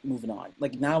sleep, moving on.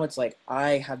 Like now it's like,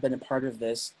 I have been a part of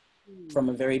this from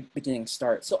a very beginning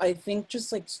start. So I think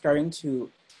just like starting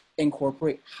to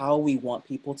incorporate how we want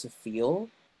people to feel,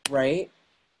 right?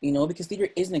 Because theater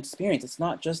is an experience. It's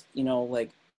not just,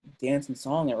 like dance and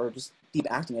song or just deep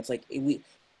acting. It's like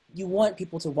you want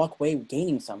people to walk away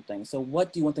gaining something. So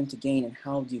what do you want them to gain and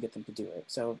how do you get them to do it?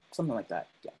 So something like that,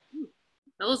 yeah.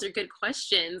 Those are good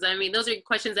questions. I mean, those are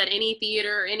questions that any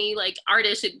theater or any like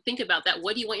artist should think about. That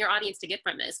what do you want your audience to get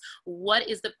from this? What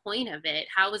is the point of it?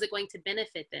 How is it going to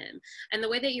benefit them? And the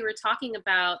way that you were talking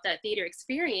about that theater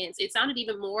experience, it sounded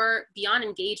even more beyond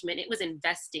engagement. It was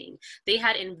investing. They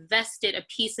had invested a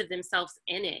piece of themselves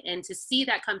in it. And to see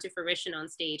that come to fruition on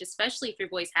stage, especially if your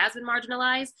voice has been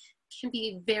marginalized, can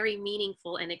be very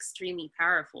meaningful and extremely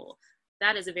powerful.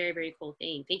 That is a very, very cool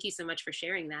thing. Thank you so much for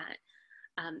sharing that.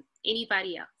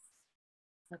 Anybody else?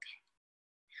 Okay.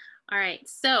 All right,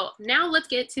 so now let's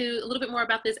get to a little bit more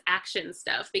about this action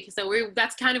stuff, because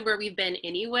that's kind of where we've been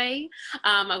anyway.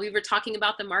 We were talking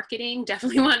about the marketing.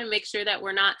 Definitely want to make sure that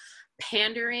we're not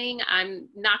pandering. I'm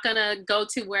not gonna go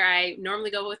to where I normally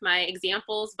go with my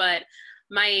examples, but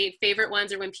my favorite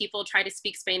ones are when people try to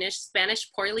speak Spanish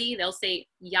poorly, they'll say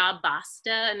ya basta,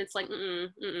 and it's like,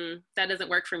 that doesn't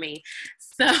work for me.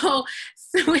 So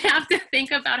we have to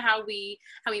think about how we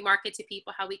market to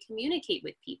people, how we communicate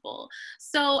with people.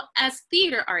 So as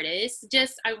theater artists,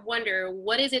 I wonder,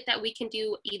 what is it that we can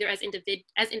do either as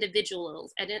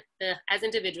individuals,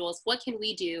 what can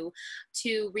we do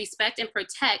to respect and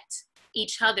protect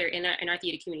each other in our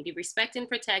theater community, respect and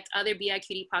protect other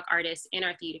BIQDPOC artists in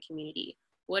our theater community?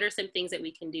 What are some things that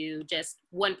we can do, just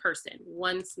one person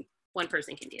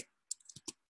can do?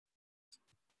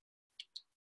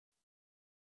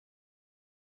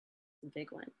 A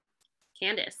big one.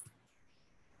 Kandace.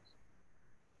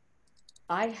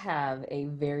 I have a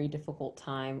very difficult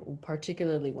time,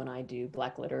 particularly when I do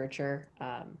Black literature.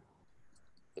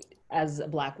 As a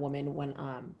Black woman, when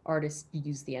artists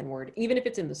use the N-word, even if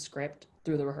it's in the script,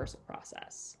 through the rehearsal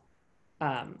process.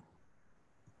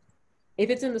 If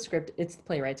it's in the script, it's the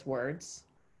playwright's words,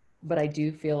 but I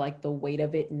do feel like the weight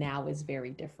of it now is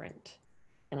very different.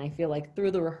 And I feel like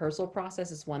through the rehearsal process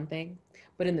is one thing,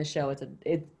 but in the show,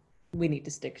 we need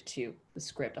to stick to the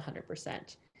script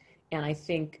 100%. And I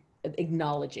think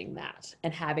acknowledging that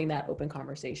and having that open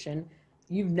conversation.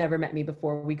 You've never met me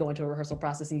before. We go into a rehearsal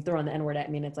process and you throw on the N-word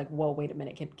at me and it's like, whoa, wait a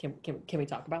minute. Can we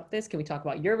talk about this? Can we talk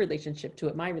about your relationship to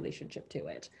it, my relationship to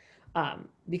it?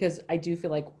 Because I do feel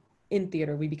like in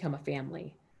theater, we become a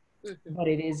family, but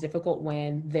it is difficult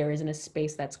when there isn't a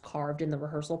space that's carved in the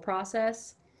rehearsal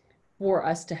process for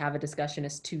us to have a discussion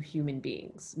as two human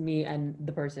beings, me and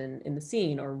the person in the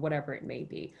scene or whatever it may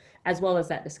be, as well as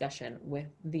that discussion with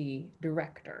the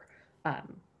director.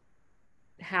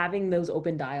 Having those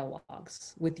open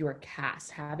dialogues with your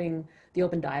cast, having the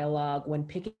open dialogue when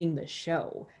picking the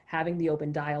show, having the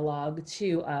open dialogue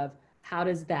too of how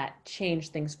does that change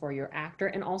things for your actor,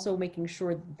 and also making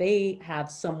sure they have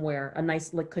somewhere, a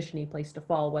nice like cushiony place to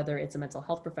fall, whether it's a mental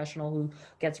health professional who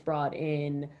gets brought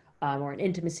in or an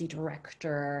intimacy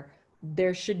director.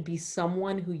 There should be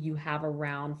someone who you have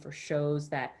around for shows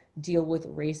that deal with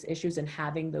race issues, and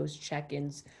having those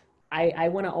check-ins. I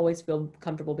want to always feel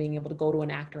comfortable being able to go to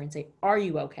an actor and say, are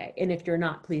you okay? And if you're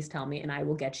not, please tell me and I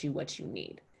will get you what you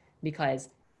need. Because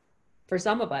for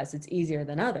some of us, it's easier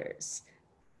than others.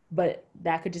 But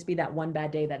that could just be that one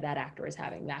bad day that actor is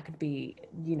having. That could be,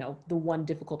 the one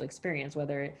difficult experience,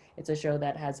 whether it's a show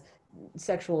that has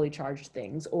sexually charged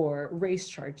things or race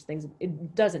charged things.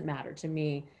 It doesn't matter to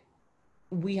me.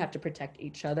 We have to protect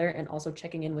each other, and also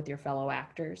checking in with your fellow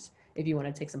actors if you want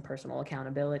to take some personal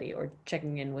accountability, or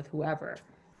checking in with whoever.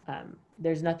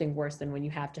 There's nothing worse than when you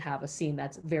have to have a scene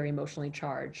that's very emotionally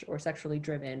charged or sexually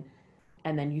driven,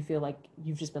 and then you feel like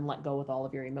you've just been let go with all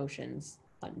of your emotions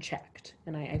unchecked.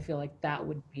 And I feel like that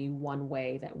would be one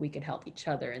way that we could help each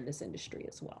other in this industry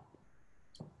as well.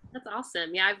 That's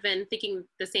awesome. Yeah, I've been thinking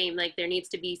the same, like there needs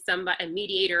to be a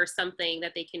mediator or something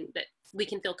that we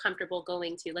can feel comfortable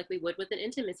going to, like we would with an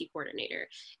intimacy coordinator.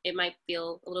 It might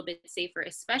feel a little bit safer,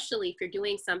 especially if you're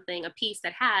doing a piece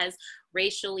that has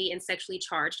racially and sexually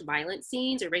charged violent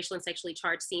scenes, or racial and sexually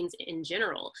charged scenes in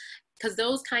general. Because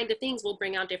those kind of things will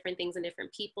bring out different things in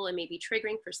different people and may be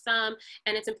triggering for some.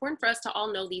 And it's important for us to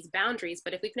all know these boundaries,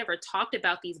 but if we've never talked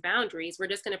about these boundaries, we're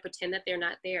just gonna pretend that they're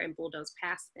not there and bulldoze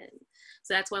past them.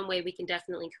 So that's one way we can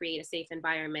definitely create a safe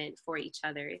environment for each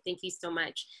other. Thank you so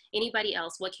much. Anybody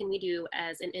else, what can we do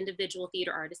as an individual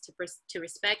theater artist to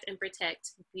respect and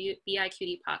protect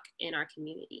BIQDPOC in our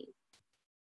community?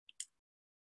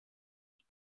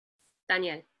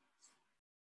 Daniel.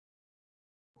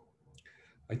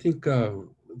 I think the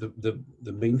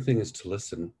main thing is to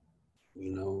listen.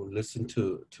 Listen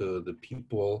to the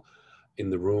people in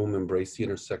the room, embrace the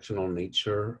intersectional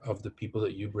nature of the people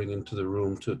that you bring into the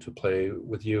room to play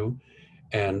with you,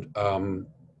 and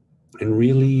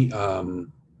really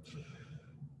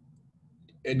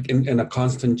and a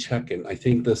constant check-in. I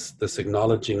think this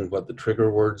acknowledging what the trigger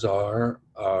words are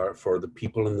for the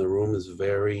people in the room is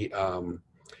very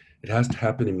it has to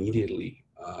happen immediately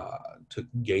to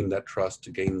gain that trust,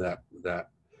 to gain that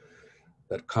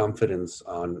confidence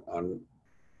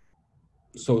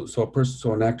so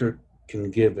an actor can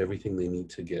give everything they need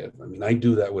to give. I mean, I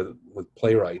do that with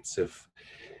playwrights. If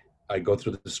I go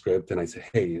through the script and I say,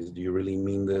 hey, do you really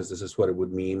mean this? This is what it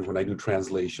would mean. When I do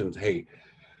translations, hey,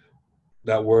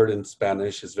 that word in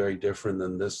Spanish is very different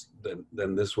than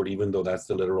this word, even though that's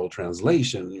the literal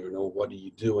translation. You know, what do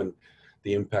you do? And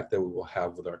the impact that we will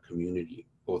have with our community,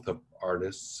 both of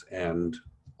artists and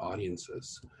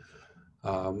audiences.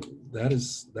 That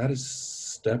is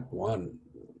step one,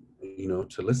 you know,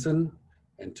 to listen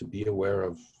and to be aware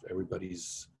of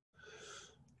everybody's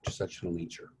intersectional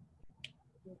nature.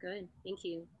 Good, thank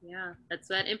you. Yeah, that's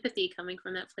that empathy, coming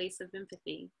from that place of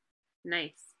empathy.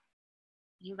 Nice.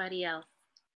 Anybody else?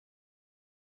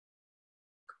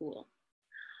 Cool.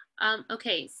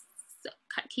 Okay, so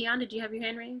Kian, did you have your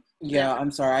hand raised? Yeah, I'm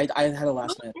sorry. I had a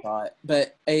last minute thought,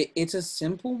 but it's a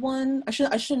simple one. I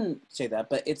shouldn't say that,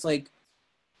 but it's like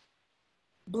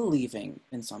believing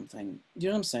in something. Do you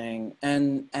know what I'm saying?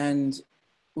 And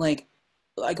like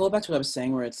I go back to what I was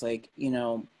saying, where it's like, you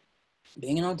know,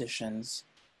 being in auditions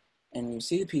and you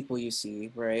see the people you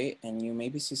see, right? And you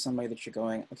maybe see somebody that you're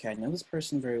going, okay, I know this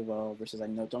person very well versus I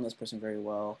don't know this person very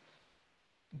well.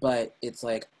 But it's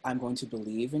like, I'm going to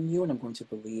believe in you, and I'm going to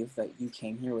believe that you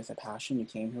came here with a passion, you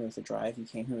came here with a drive, you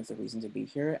came here with a reason to be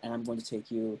here, and I'm going to take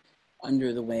you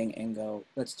under the wing and go,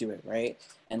 let's do it, right?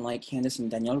 And like Kandace and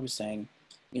Danielle were saying,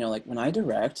 you know, like when I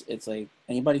direct, it's like,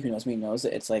 anybody who knows me knows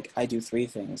that it's like, I do three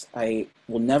things. I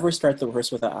will never start the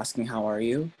rehearsal without asking, how are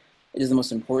you? It is the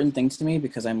most important thing to me,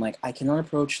 because I'm like, I cannot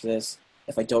approach this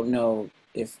if I don't know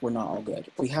if we're not all good.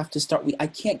 We have to start, I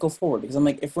can't go forward, because I'm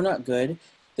like, if we're not good,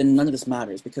 then none of this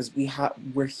matters, because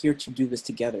we're here to do this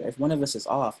together. If one of us is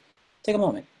off, take a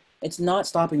moment. It's not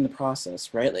stopping the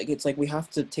process, right? Like, it's like we have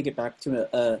to take it back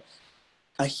to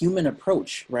a human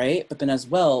approach, right? But then as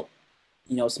well,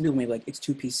 you know, some people may be like, it's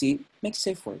too PC. Make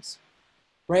safe words,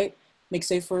 right? Make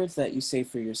safe words that you say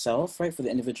for yourself, right? For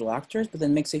the individual actors, but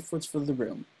then make safe words for the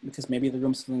room, because maybe the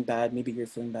room's feeling bad, maybe you're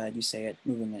feeling bad, you say it,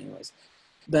 moving anyways.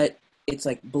 But it's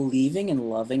like believing and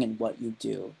loving in what you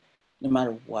do, no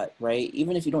matter what, right?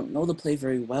 Even if you don't know the play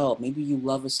very well, maybe you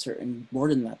love a certain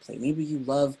word in that play. Maybe you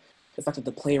love the fact that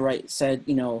the playwright said,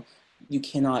 you know, you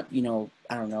cannot, you know,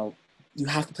 I don't know, you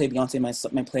have to play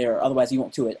Beyonce, my play, or otherwise you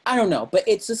won't do it. I don't know, but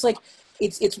it's just like,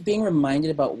 it's being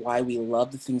reminded about why we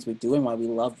love the things we do and why we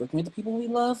love working with the people we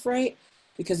love, right?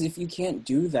 Because if you can't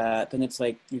do that, then it's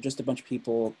like you're just a bunch of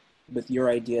people with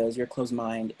your ideas, your closed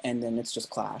mind, and then it's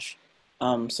just clash.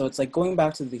 So it's like going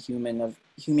back to the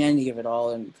humanity of it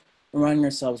all, and reminding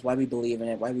ourselves why we believe in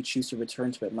it, why we choose to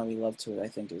return to it, and why we love to it, I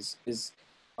think is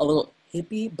a little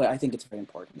hippie, but I think it's very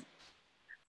important.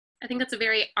 I think that's a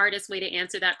very artist way to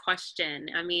answer that question.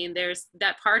 I mean, there's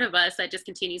that part of us that just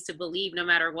continues to believe no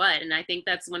matter what. And I think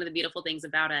that's one of the beautiful things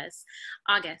about us.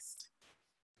 August.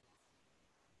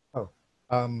 Oh,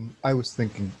 I was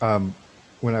thinking,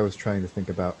 when I was trying to think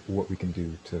about what we can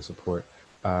do to support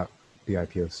the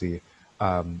IPOC,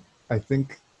 I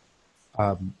think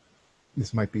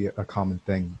this might be a common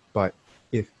thing, but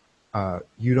if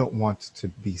you don't want to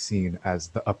be seen as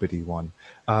the uppity one,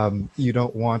 you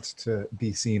don't want to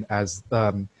be seen as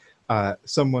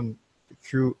someone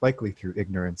likely through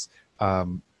ignorance,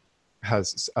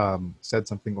 has said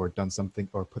something or done something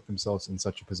or put themselves in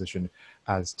such a position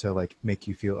as to like make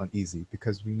you feel uneasy,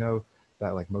 because we know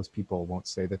that like most people won't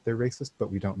say that they're racist,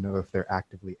 but we don't know if they're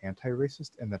actively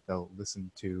anti-racist, and that they'll listen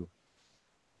to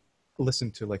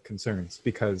like concerns,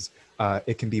 because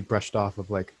it can be brushed off of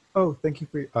like, oh, thank you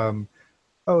for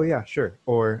oh yeah, sure,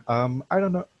 or I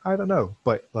don't know,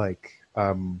 but like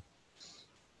and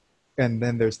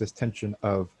then there's this tension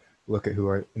of, look at who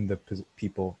are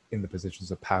people in the positions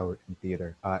of power in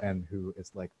theater, and who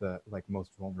is like the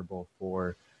most vulnerable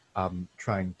for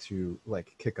trying to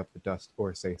like kick up the dust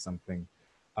or say something.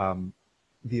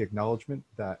 The acknowledgement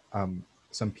that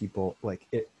some people like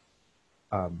it,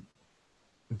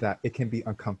 that it can be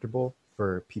uncomfortable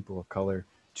for people of color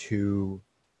to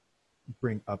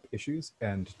bring up issues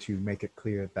and to make it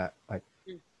clear that like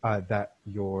that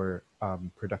your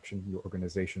production, your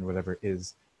organization, whatever,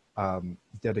 is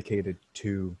dedicated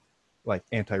to like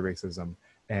anti-racism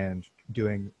and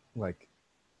doing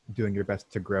your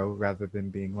best to grow, rather than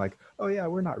being like, oh yeah,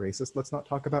 we're not racist, let's not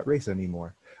talk about race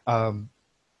anymore.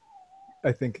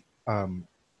 I think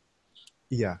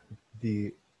yeah,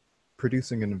 the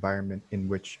producing an environment in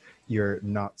which you're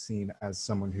not seen as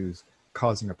someone who's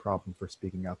causing a problem for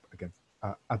speaking up against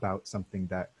about something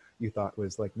that you thought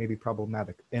was like maybe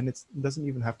problematic, and it doesn't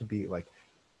even have to be like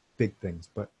big things,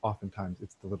 but oftentimes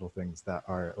it's the little things that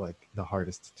are like the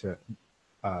hardest to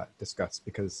discuss,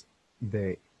 because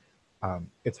they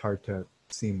it's hard to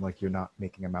seem like you're not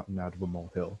making a mountain out of a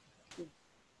molehill.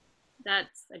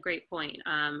 That's a great point.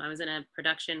 I was in a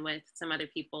production with some other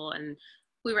people, and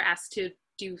we were asked to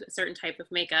do a certain type of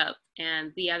makeup,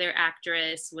 and the other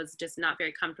actress was just not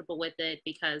very comfortable with it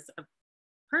because of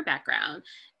her background.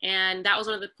 And that was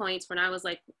one of the points when I was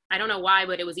like, I don't know why,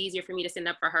 but it was easier for me to stand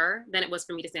up for her than it was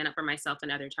for me to stand up for myself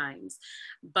in other times.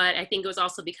 But I think it was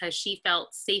also because she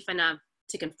felt safe enough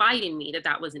to confide in me that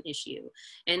that was an issue.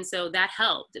 And so that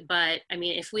helped. But I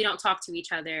mean, if we don't talk to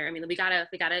each other, I mean, we gotta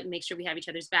make sure we have each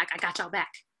other's back. I got y'all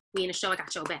back. Me in the show, I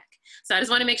got your back. So I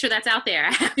just want to make sure that's out there.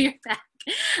 I have your back.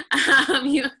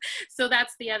 So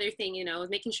that's the other thing, you know,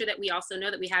 making sure that we also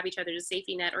know that we have each other's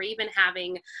safety net, or even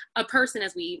having a person,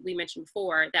 as we mentioned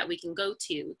before, that we can go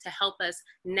to help us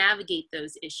navigate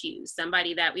those issues.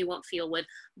 Somebody that we won't feel would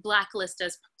blacklist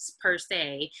us per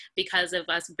se because of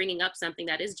us bringing up something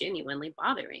that is genuinely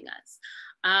bothering us.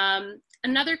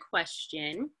 Another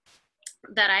question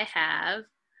that I have,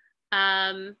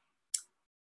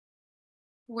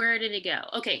 where did it go?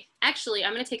 Okay, actually,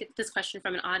 I'm going to take this question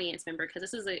from an audience member because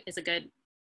this is a good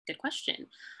question.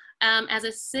 As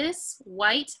a cis,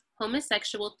 white,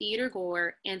 homosexual theater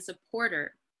goer and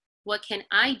supporter, what can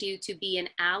I do to be an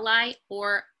ally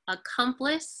or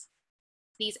accomplice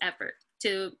these efforts,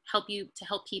 to help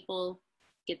people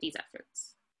get these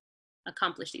efforts,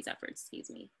 accomplish these efforts, excuse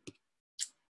me.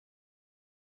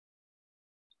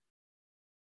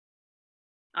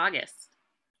 August.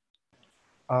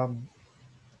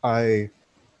 I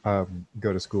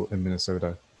go to school in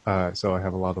Minnesota, so I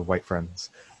have a lot of white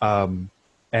friends.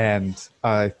 And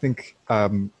I think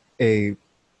a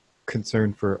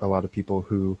concern for a lot of people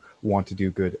who want to do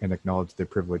good and acknowledge their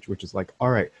privilege, which is like, all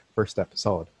right, first step,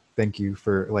 solid. Thank you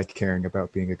for like caring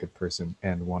about being a good person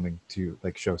and wanting to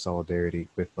like show solidarity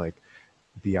with like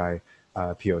BI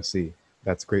POC.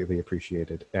 That's greatly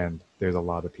appreciated. And there's a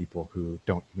lot of people who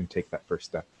don't even take that first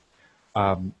step.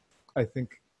 I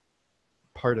think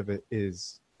part of it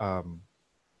is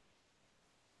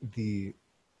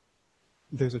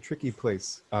there's a tricky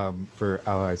place for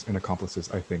allies and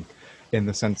accomplices, I think, in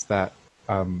the sense that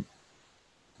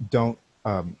the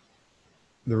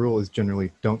rule is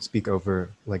generally don't speak over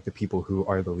like the people who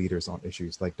are the leaders on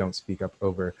issues. Like don't speak up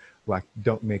over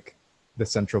don't make the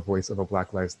central voice of a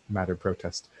Black Lives Matter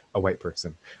protest a white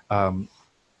person.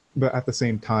 But at the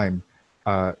same time,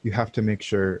 you have to make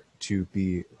sure to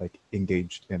be like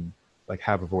engaged in, like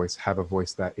have a voice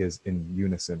that is in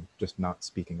unison, just not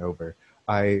speaking over.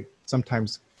 I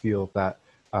sometimes feel that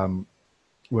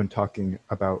when talking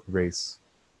about race,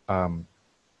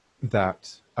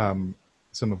 that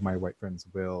some of my white friends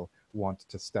will want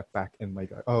to step back and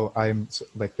like, oh, I'm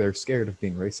like, they're scared of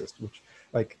being racist, which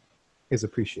like is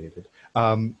appreciated.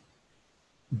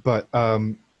 But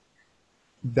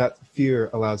that fear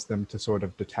allows them to sort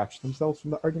of detach themselves from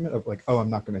the argument of like, oh, I'm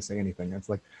not going to say anything. And it's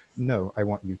like, no, I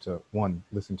want you to, one,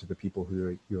 listen to the people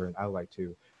who you're an ally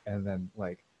to, and then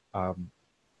like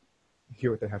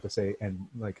hear what they have to say and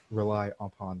like rely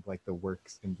upon like the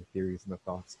works and the theories and the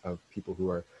thoughts of people who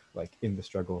are like in the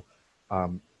struggle,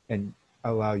 and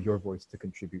allow your voice to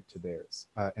contribute to theirs,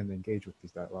 and engage with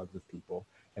these dialogues with people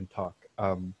and talk.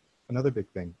 Another big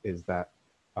thing is that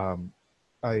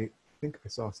I think I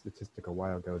saw a statistic a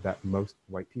while ago that most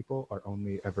white people are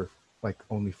only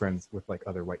friends with like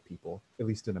other white people, at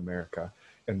least in America.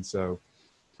 And so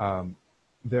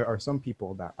there are some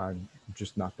people that I'm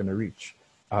just not going to reach.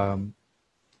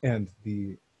 And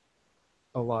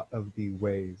a lot of the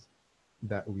ways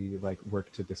that we like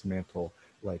work to dismantle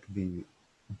like the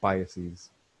biases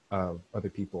of other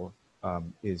people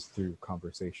is through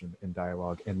conversation and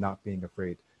dialogue, and not being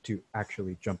afraid to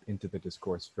actually jump into the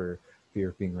discourse for fear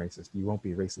of being racist. You won't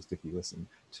be racist if you listen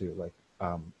to like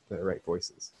the right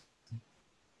voices.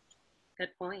 Good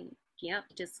point. Yep,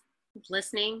 just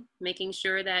listening, making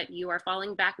sure that you are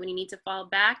falling back when you need to fall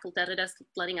back,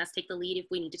 letting us take the lead if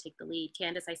we need to take the lead.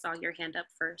 Kandace, I saw your hand up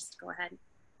first. Go ahead.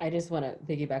 I just want to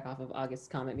piggyback off of August's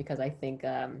comment, because I think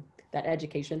that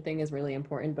education thing is really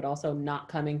important, but also not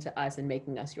coming to us and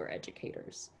making us your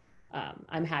educators.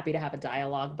 I'm happy to have a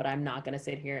dialogue, but I'm not going to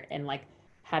sit here and like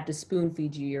have to spoon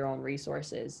feed you your own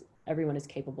resources. Everyone is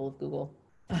capable of Google.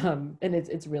 And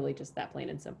it's really just that plain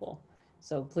and simple.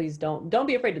 So please don't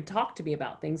be afraid to talk to me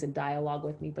about things and dialogue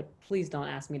with me, but please don't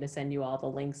ask me to send you all the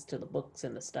links to the books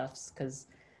and the stuffs, because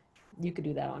you could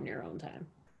do that on your own time.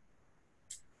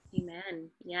 Amen.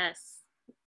 Yes.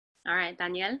 All right,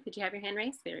 Danielle, did you have your hand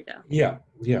raised? There we go. Yeah.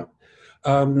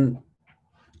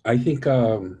 I think,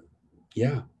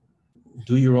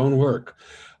 do your own work.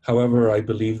 However, I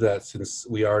believe that since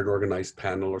we are an organized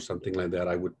panel or something like that,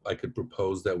 I could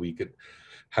propose that we could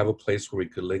have a place where we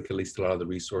could link at least a lot of the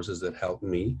resources that helped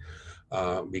me,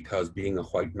 because being a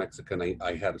white Mexican,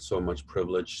 I had so much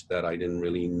privilege that I didn't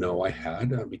really know I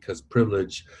had, because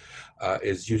privilege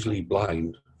is usually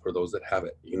blind for those that have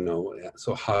it, you know.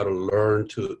 So how to learn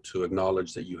to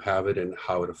acknowledge that you have it and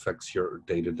how it affects your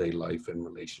day-to-day life and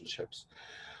relationships.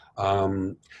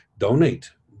 Donate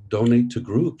to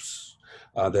groups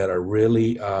that are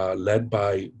really led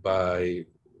by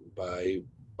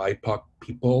BIPOC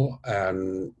people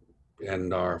and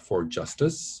are for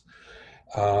justice.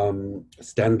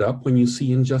 Stand up when you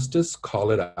see injustice,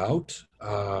 call it out.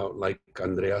 Like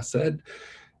Andréa said,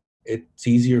 it's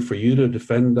easier for you to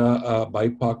defend a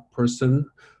BIPOC person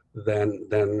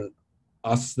than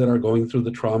us that are going through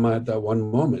the trauma at that one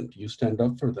moment. You stand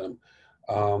up for them.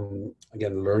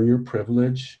 Again, learn your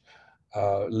privilege.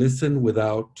 Listen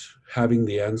without having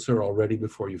the answer already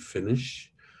before you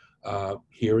finish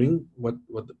hearing what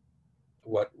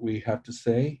we have to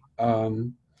say.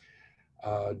 Don't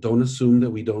assume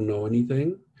that we don't know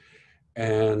anything,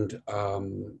 and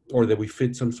or that we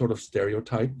fit some sort of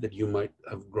stereotype that you might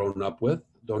have grown up with.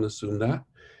 Don't assume that,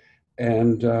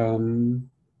 and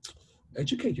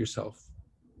educate yourself.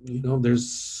 You know, there's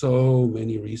so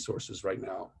many resources right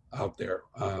now out there.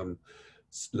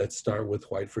 Let's start with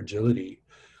white fragility,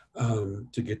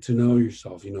 to get to know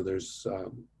yourself. You know, there's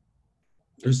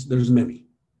many.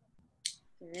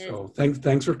 So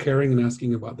thanks for caring and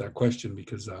asking about that question,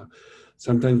 because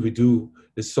sometimes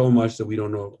there's so much that we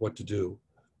don't know what to do.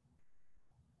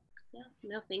 Yeah,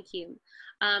 no, thank you.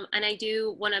 And I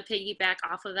do want to piggyback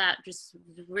off of that just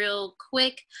real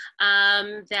quick,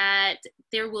 that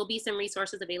there will be some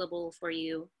resources available for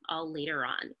you all later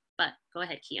on, but go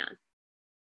ahead, Kian.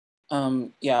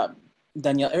 Yeah,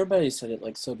 Danielle, everybody said it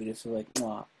like so beautifully, like,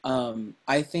 mwah.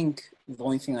 I think the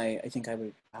only thing I think I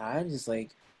would add is,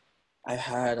 like, I've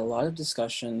had a lot of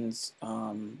discussions,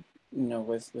 you know,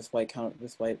 with white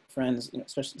friends, you know,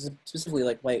 specifically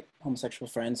like white homosexual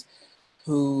friends,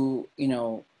 who, you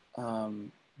know,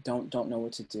 don't know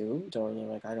what to do, or they're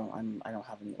like, I don't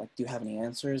have any, like, do you have any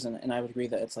answers? And I would agree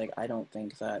that it's like, I don't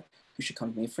think that you should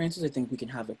come to me for answers. I think we can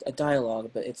have a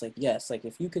dialogue, but it's like, yes, like,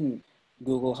 if you can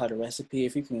Google how to recipe,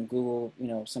 if you can Google, you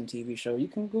know, some TV show, you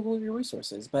can Google your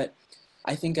resources. But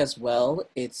I think as well,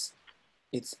 it's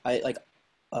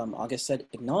August said,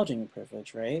 acknowledging your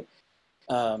privilege, right?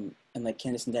 And like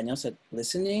Kandace and Danielle said,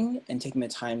 listening and taking the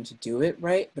time to do it,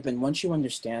 right? But then once you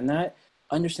understand that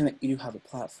you have a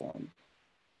platform.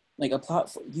 Like,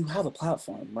 you have a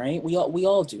platform, right? We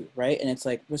all do, right? And it's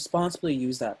like, responsibly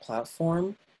use that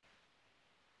platform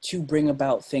to bring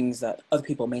about things that other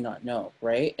people may not know,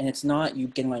 right? And it's not you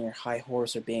getting on your high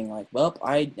horse or being like, well,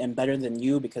 I am better than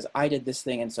you because I did this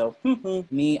thing, and so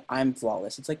me, I'm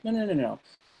flawless. It's like, no.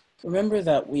 Remember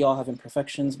that we all have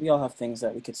imperfections. We all have things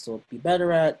that we could still be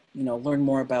better at, you know, learn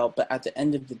more about. But at the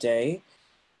end of the day,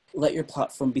 let your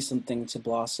platform be something to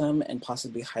blossom and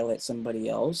possibly highlight somebody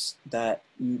else that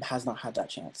has not had that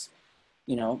chance,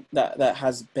 you know, that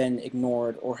has been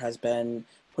ignored or has been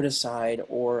put aside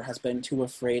or has been too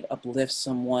afraid, uplift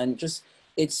someone. Just,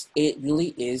 it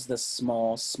really is the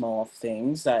small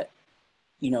things that,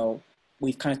 you know,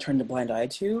 we've kind of turned a blind eye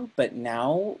to, but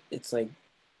now it's like,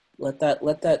 let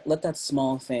that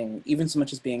small thing, even so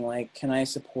much as being like, can I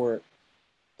support,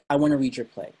 I want to read your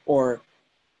play, or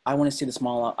I want to see the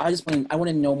small, I want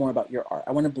to know more about your art.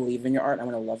 I want to believe in your art. I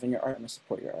want to love in your art. I want to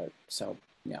support your art. So,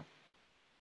 yeah.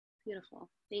 Beautiful.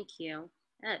 Thank you.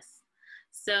 Yes.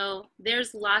 So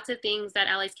there's lots of things that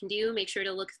allies can do. Make sure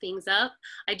to look things up.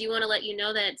 I do want to let you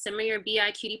know that some of your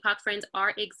BI Cutie POC friends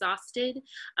are exhausted.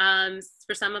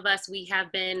 For some of us, we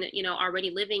have been, you know,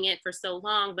 already living it for so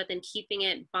long, but then keeping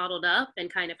it bottled up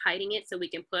and kind of hiding it so we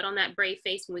can put on that brave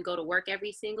face when we go to work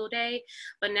every single day.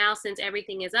 But now, since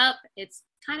everything is up, it's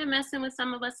kind of messing with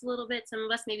some of us a little bit. Some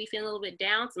of us may be feeling a little bit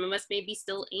down. Some of us may be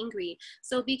still angry.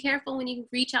 So be careful when you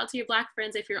reach out to your Black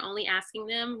friends. If you're only asking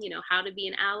them, you know, how to be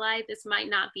an ally, this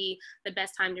might not be the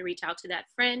best time to reach out to that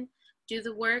friend. Do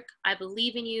the work. I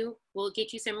believe in you. We'll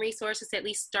get you some resources to at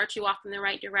least start you off in the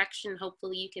right direction.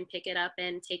 Hopefully you can pick it up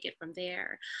and take it from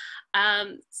there.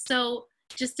 So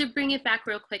just to bring it back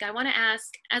real quick, I want to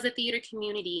ask, as a theater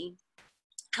community,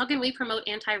 how can we promote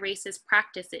anti-racist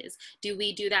practices? Do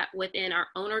we do that within our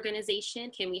own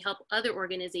organization? Can we help other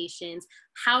organizations?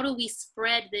 How do we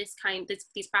spread these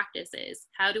practices?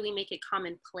 How do we make it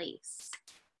commonplace?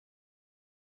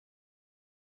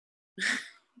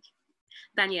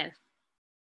 Danielle.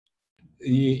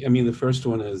 I mean, the first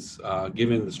one is,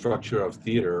 given the structure of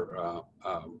theater,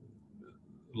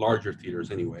 larger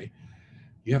theaters anyway,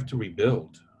 you have to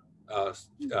rebuild.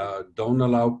 Don't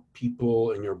allow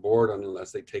people in your board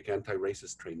unless they take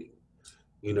anti-racist training.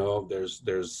 You know,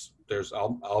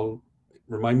 I'll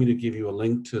remind me to give you a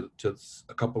link to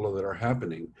a couple of that are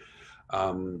happening.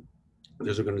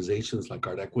 There's organizations like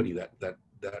Art Equity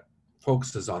that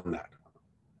focuses on that,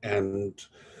 and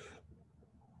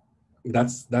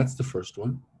that's the first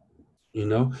one. You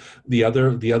know, the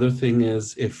other thing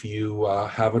is, if you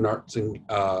have an arts and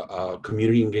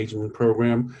community engagement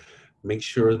program, make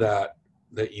sure that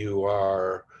you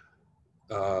are.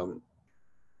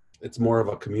 It's more of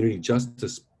a community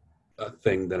justice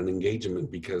thing than an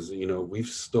engagement, because, you know, we've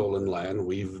stolen land,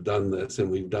 we've done this and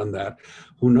we've done that.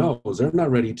 Who knows? They're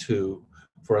not ready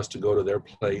for us to go to their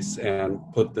place and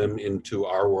put them into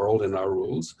our world and our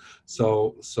rules.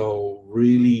 So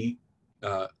really,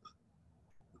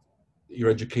 your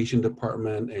education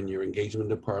department and your engagement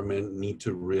department need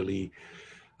to really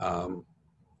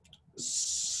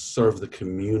serve the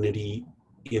community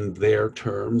in their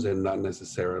terms and not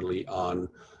necessarily on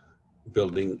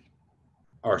building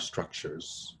our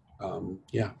structures.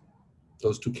 Yeah,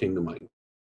 those two came to mind.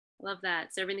 Love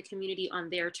that. Serving the community on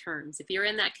their terms. If you're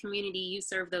in that community, you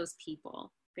serve those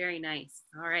people. Very nice.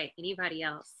 All right. Anybody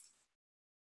else?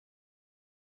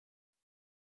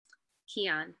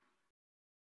 Kian.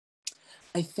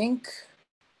 I think,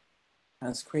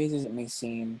 as crazy as it may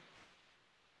seem,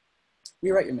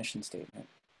 rewrite your mission statement,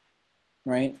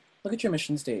 right? Look at your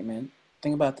mission statement.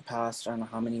 Think about the past, I don't know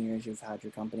how many years you've had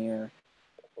your company, or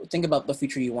think about the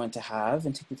future you want to have,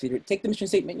 and take the mission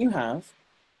statement you have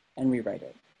and rewrite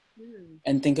it.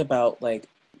 And think about, like,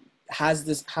 has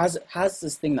this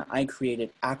thing that I created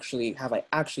have I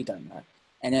actually done that?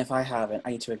 And if I haven't,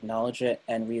 I need to acknowledge it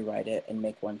and rewrite it and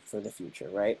make one for the future,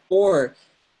 right? Or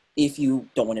if you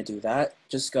don't want to do that,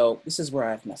 just go, this is where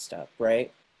I've messed up,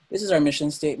 right? This is our mission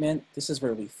statement. This is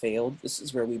where we failed. This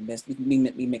is where we missed.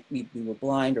 We were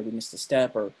blind, or we missed a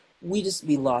step, or we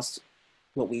lost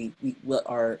what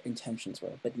our intentions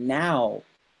were. But now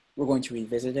we're going to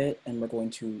revisit it, and we're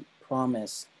going to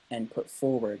promise and put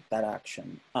forward that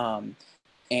action.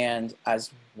 And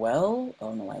as well,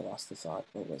 oh no, I lost the thought.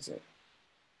 What was it?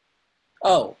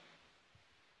 Oh,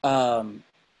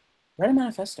 write a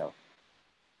manifesto.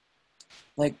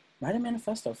 Like, write a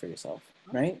manifesto for yourself,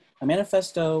 right? A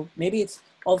manifesto, maybe it's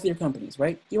all theater companies,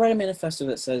 right? You write a manifesto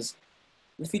that says,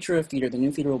 the future of theater, the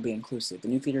new theater will be inclusive. The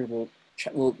new theater will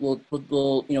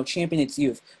champion its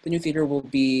youth. The new theater will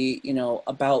be,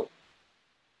 about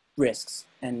risks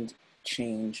and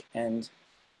change and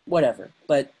whatever.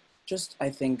 But just, I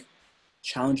think,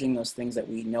 challenging those things that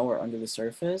we know are under the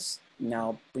surface,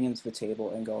 now bring them to the table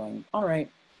and going, all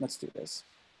right, let's do this.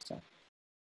 So.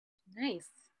 Nice.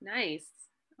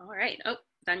 All right. Oh,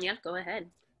 Danielle, go ahead.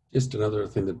 Just another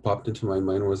thing that popped into my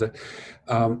mind was that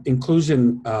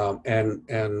inclusion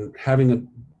and having a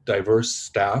diverse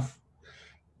staff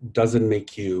doesn't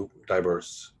make you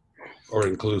diverse or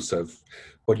inclusive.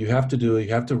 What you have to do,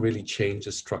 you have to really change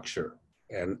the structure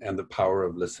and the power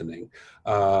of listening.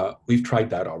 We've tried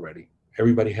that already.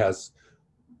 Everybody has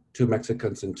 2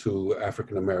 Mexicans and 2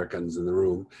 African Americans in the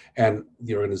room, and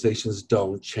the organizations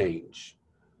don't change.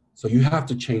 So you have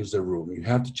to change the room. You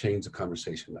have to change the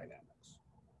conversation dynamics.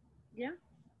 Yeah,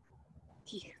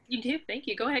 you do. Thank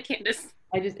you. Go ahead, Kandace.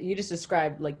 You just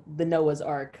described like the Noah's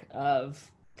Ark of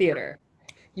theater.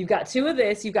 You've got 2 of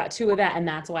this, you've got 2 of that, and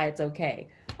that's why it's okay.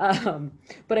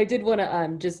 But I did want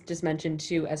to just mention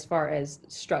too, as far as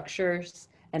structures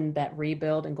and that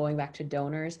rebuild and going back to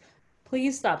donors,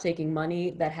 please stop taking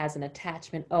money that has an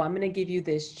attachment. Oh, I'm going to give you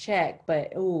this check,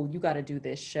 but oh, you got to do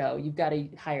this show. You've got to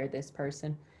hire this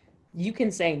person. You can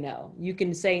say no. You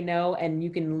can say no, and you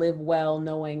can live well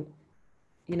knowing,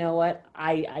 you know what,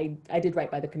 I did right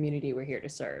by the community we're here to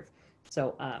serve.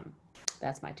 So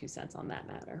that's my 2 cents on that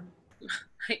matter.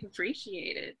 I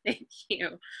appreciate it. Thank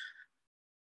you.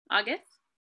 August?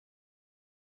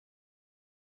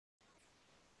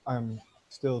 I'm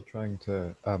still trying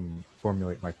to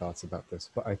formulate my thoughts about this,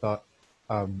 but I thought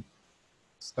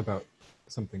about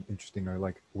something interesting, or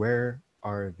like, where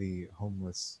are the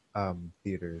homeless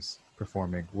theaters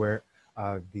performing? Where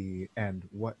and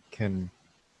what can,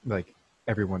 like,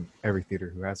 every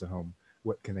theater who has a home,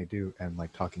 what can they do? And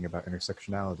like, talking about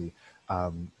intersectionality,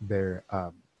 there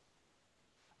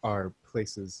are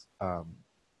places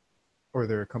or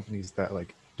there are companies that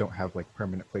like don't have like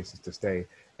permanent places to stay,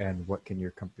 and what can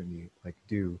your company like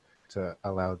do to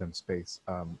allow them space,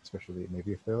 especially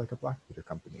maybe if they're like a Black theater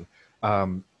company,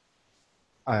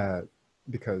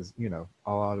 because a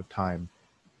lot of time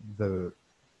the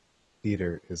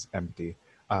theater is empty,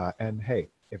 and hey,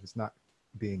 if it's not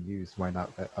being used, why not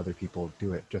let other people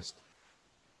do it? Just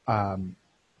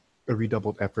a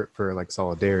redoubled effort for like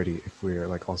solidarity if we're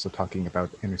like also talking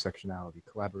about intersectionality,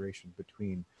 collaboration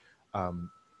between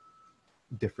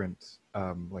different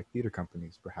like theater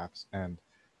companies perhaps. And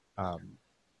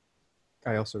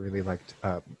I also really liked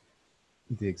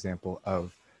the example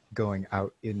of going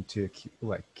out into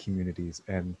like communities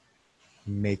and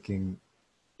making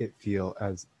it feel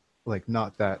as like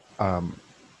not that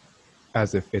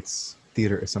as if it's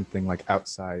theater is something like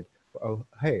outside. Oh,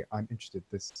 hey, I'm interested.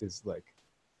 This is like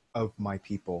of my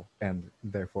people, and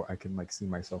therefore I can like see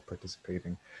myself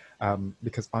participating.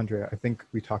 Because Andrea, I think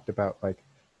we talked about like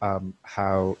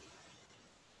how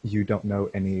you don't know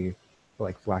any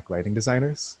like Black lighting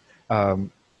designers,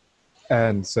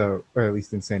 and so, or at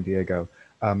least in San Diego.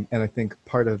 And I think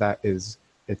part of that is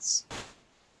it's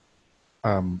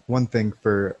one thing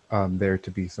for there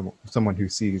to be someone who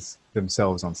sees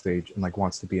themselves on stage and like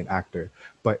wants to be an actor.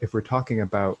 But if we're talking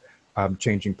about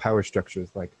changing power structures,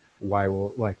 like why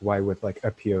would like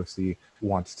a POC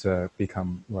want to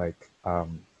become like a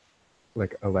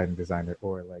lighting designer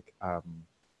or like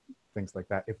things like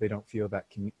that if they don't feel that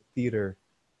theater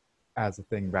as a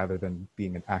thing rather than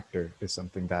being an actor is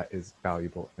something that is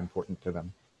valuable and important to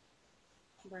them.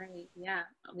 Right. Yeah.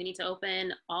 We need to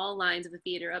open all lines of the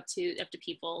theater up to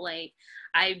people. Like,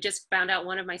 I just found out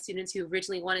one of my students who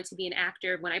originally wanted to be an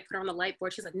actor, when I put her on the light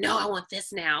board, she's like, no, I want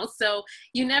this now. So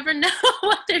you never know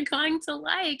what they're going to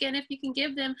like. And if you can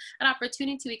give them an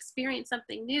opportunity to experience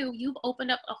something new, you've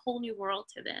opened up a whole new world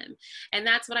to them. And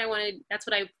that's what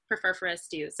I prefer for us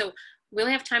to do. So we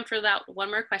only have time for about one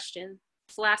more question.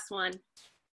 It's the last one.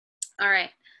 All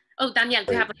right. Oh, Daniel,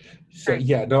 do you have so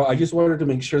yeah, no, I just wanted to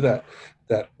make sure that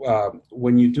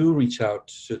when you do reach out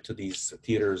to these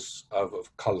theaters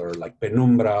of color, like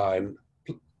Penumbra and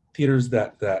theaters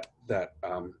that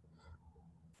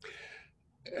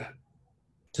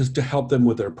just to help them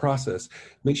with their process,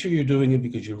 make sure you're doing it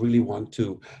because you really want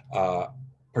to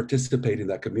participate in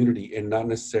that community and not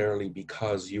necessarily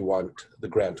because you want the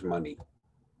grant money.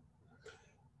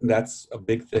 That's a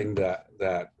big thing that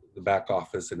the back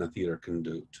office in a theater can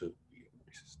do too.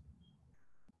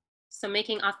 So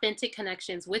making authentic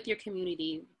connections with your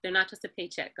community, they're not just a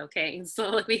paycheck, okay?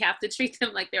 So like, we have to treat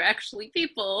them like they're actually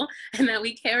people and that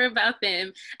we care about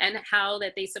them and how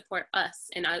that they support us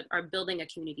and are building a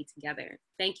community together.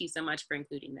 Thank you so much for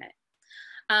including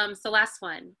that. So last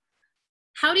one,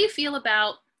 how do you feel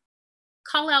about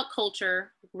call out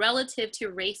culture relative to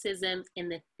racism in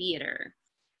the theater?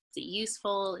 Is it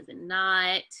useful? Is it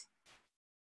not?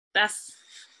 That's,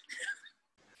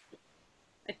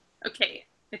 okay.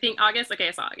 I think August. Okay,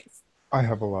 I saw August. I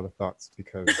have a lot of thoughts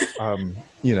because,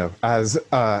 you know, as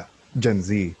Gen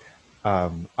Z,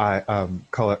 I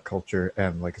call out culture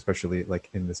and like especially like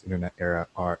in this internet era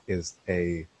is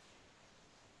a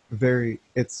very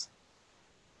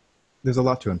there's a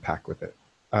lot to unpack with it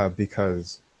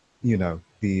because you know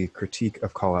the critique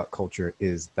of call out culture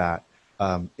is that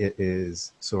it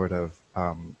is sort of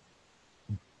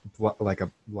like a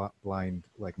blind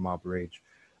like mob rage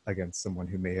against someone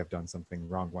who may have done something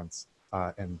wrong once,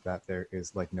 and that there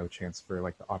is like no chance for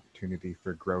like the opportunity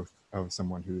for growth of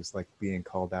someone who's like being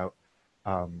called out,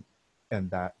 and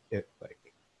that it like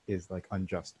is like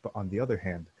unjust. But on the other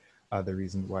hand, the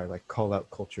reason why like call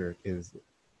out culture is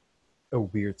a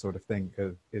weird sort of thing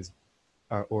is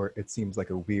or it seems like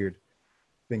a weird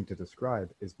thing to describe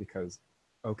is because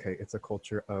okay, it's a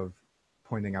culture of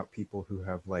pointing out people who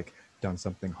have like done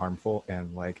something harmful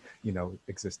and like you know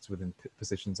exists within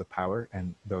positions of power,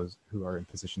 and those who are in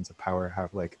positions of power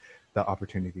have like the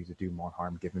opportunity to do more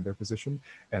harm given their position,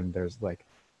 and there's like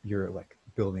you're like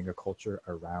building a culture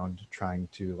around trying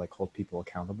to like hold people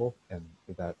accountable, and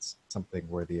that's something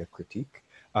worthy of critique.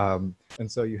 And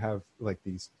so you have like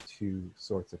these two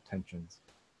sorts of tensions.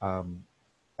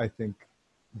 I think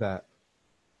that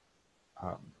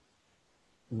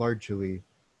largely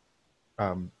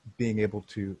being able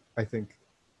to, I think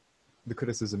the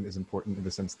criticism is important in the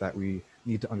sense that we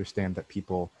need to understand that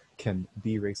people can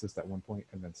be racist at one point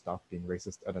and then stop being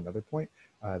racist at another point,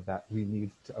 that we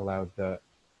need to allow the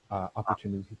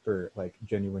opportunity for like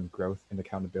genuine growth and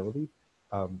accountability.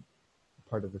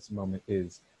 Part of this moment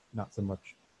is not so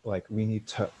much like we need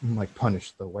to like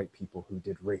punish the white people who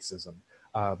did racism,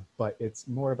 but it's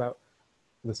more about,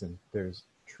 listen, there's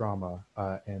trauma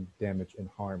and damage and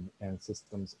harm and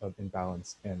systems of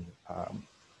imbalance and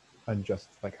unjust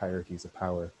like hierarchies of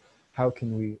power. How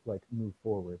can we like move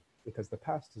forward? Because the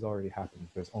past has already happened.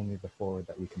 There's only the forward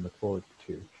that we can look forward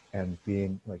to. And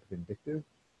being like vindictive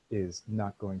is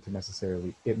not going to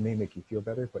necessarily, it may make you feel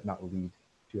better, but not lead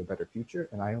to a better future.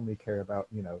 And I only care about,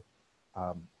 you know,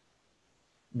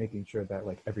 making sure that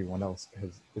like everyone else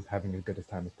is having as good a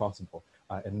time as possible.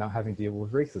 and not having to deal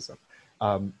with racism.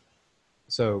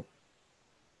 So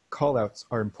call-outs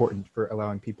are important for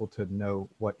allowing people to know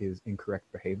what is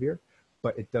incorrect behavior,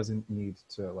 but it doesn't need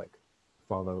to like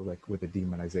follow like with a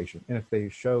demonization. And if they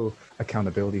show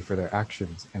accountability for their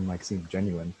actions and like seem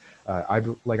genuine, I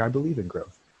believe in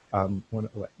growth.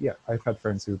 I've had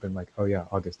friends who've been like, oh yeah,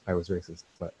 August, I was racist,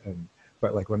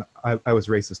 but like when I was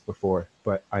racist before,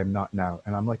 but I'm not now.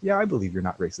 And I'm like, yeah, I believe you're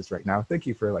not racist right now. Thank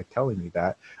you for like telling me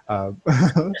that.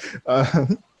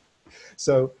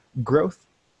 So growth,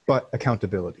 but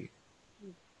accountability.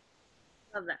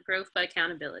 Love that, growth but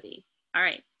accountability. All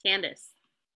right, Kandace.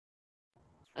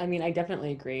 I mean, I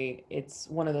definitely agree. It's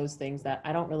one of those things that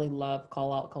I don't really love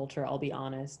call out culture, I'll be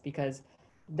honest, because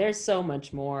there's so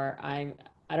much more. I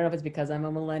don't know if it's because I'm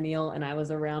a millennial and I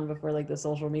was around before like the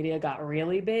social media got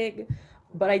really big,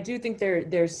 but I do think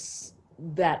there's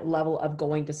that level of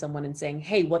going to someone and saying,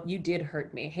 hey, what you did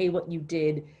hurt me. Hey, what you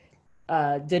did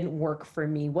didn't work for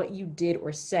me. What you did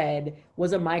or said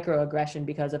was a microaggression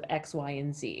because of X, Y,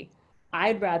 and Z.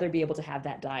 I'd rather be able to have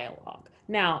that dialogue.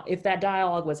 Now, if that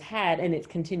dialogue was had and it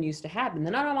continues to happen,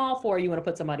 then I'm all for you want to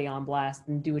put somebody on blast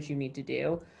and do what you need to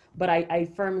do. But I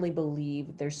firmly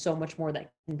believe there's so much more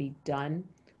that can be done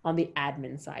on the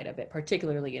admin side of it,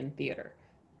 particularly in theater.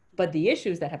 But the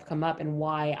issues that have come up and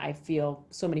why I feel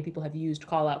so many people have used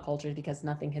call out culture is because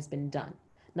nothing has been done.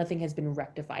 Nothing has been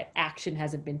rectified. Action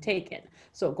hasn't been taken.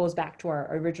 So it goes back to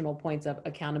our original points of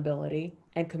accountability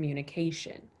and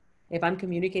communication. If I'm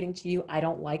communicating to you, I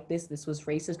don't like this, this was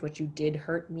racist, what you did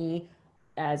hurt me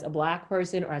as a Black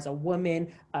person or as a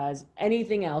woman, as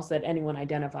anything else that anyone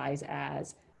identifies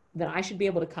as, then I should be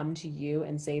able to come to you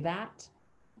and say that,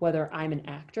 whether I'm an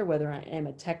actor, whether I am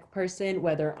a tech person,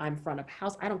 whether I'm front of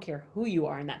house, I don't care who you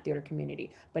are in that theater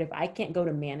community. But if I can't go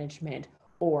to management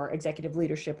or executive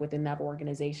leadership within that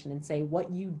organization and say what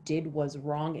you did was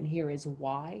wrong and here is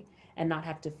why, and not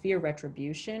have to fear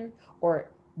retribution, or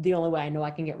the only way I know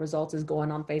I can get results is going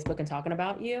on Facebook and talking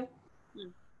about you,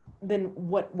 then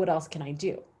what else can I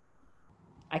do?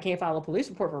 I can't file a police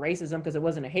report for racism because it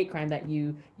wasn't a hate crime that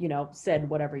you said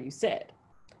whatever you said.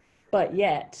 But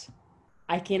yet,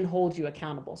 I can hold you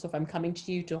accountable. So if I'm coming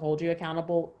to you to hold you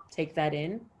accountable, take that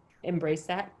in, embrace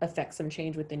that, affect some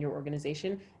change within your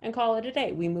organization, and call it a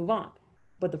day. We move on.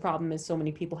 But the problem is so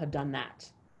many people have done that,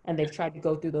 and they've tried to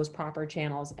go through those proper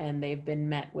channels, and they've been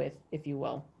met with, if you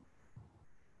will,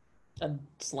 a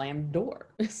slammed door.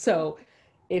 So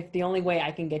if the only way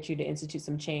I can get you to institute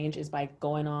some change is by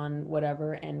going on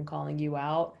whatever and calling you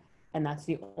out, and that's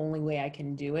the only way I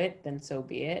can do it, then so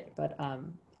be it. But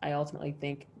I ultimately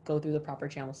think go through the proper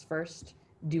channels first,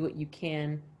 do what you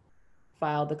can,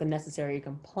 file the necessary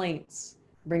complaints,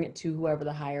 bring it to whoever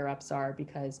the higher ups are,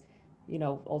 because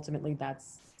ultimately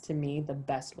that's, to me, the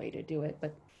best way to do it.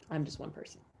 But I'm just one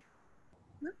person.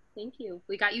 Thank you.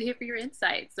 We got you here for your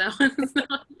insights. So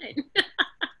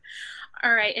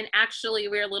all right, and actually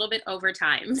we're a little bit over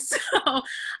time. So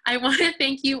I want to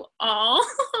thank you all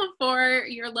for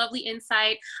your lovely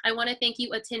insight. I want to thank you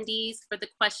attendees for the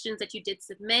questions that you did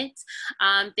submit.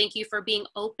 Thank you for being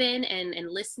open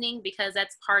and listening, because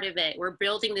that's part of it. We're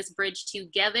building this bridge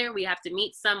together. We have to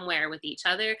meet somewhere with each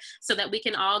other so that we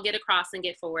can all get across and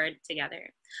get forward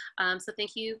together. So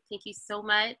thank you so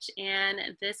much. And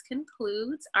this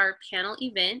concludes our panel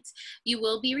event. You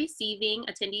will be receiving,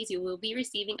 attendees, you will be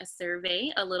receiving a survey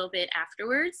a little bit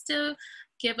afterwards to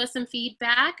give us some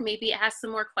feedback, maybe ask some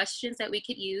more questions that we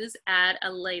could use at a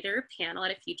later panel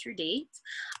at a future date.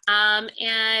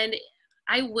 And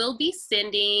I will be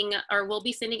sending, or we'll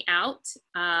be sending out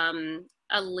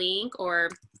a link or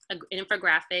an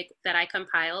infographic that I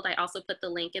compiled. I also put the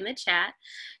link in the chat.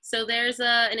 So there's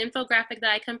an infographic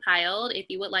that I compiled if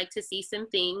you would like to see some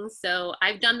things. So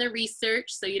I've done the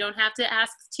research, so you don't have to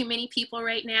ask too many people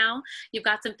right now. You've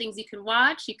got some things you can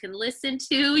watch, you can listen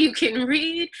to, you can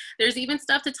read. There's even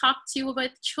stuff to talk to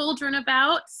with children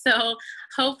about. So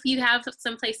hope you have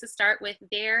some place to start with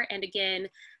there. And again,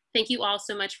 thank you all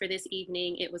so much for this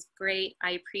evening. It was great.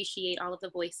 I appreciate all of the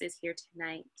voices here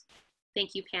tonight.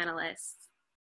 Thank you, panelists.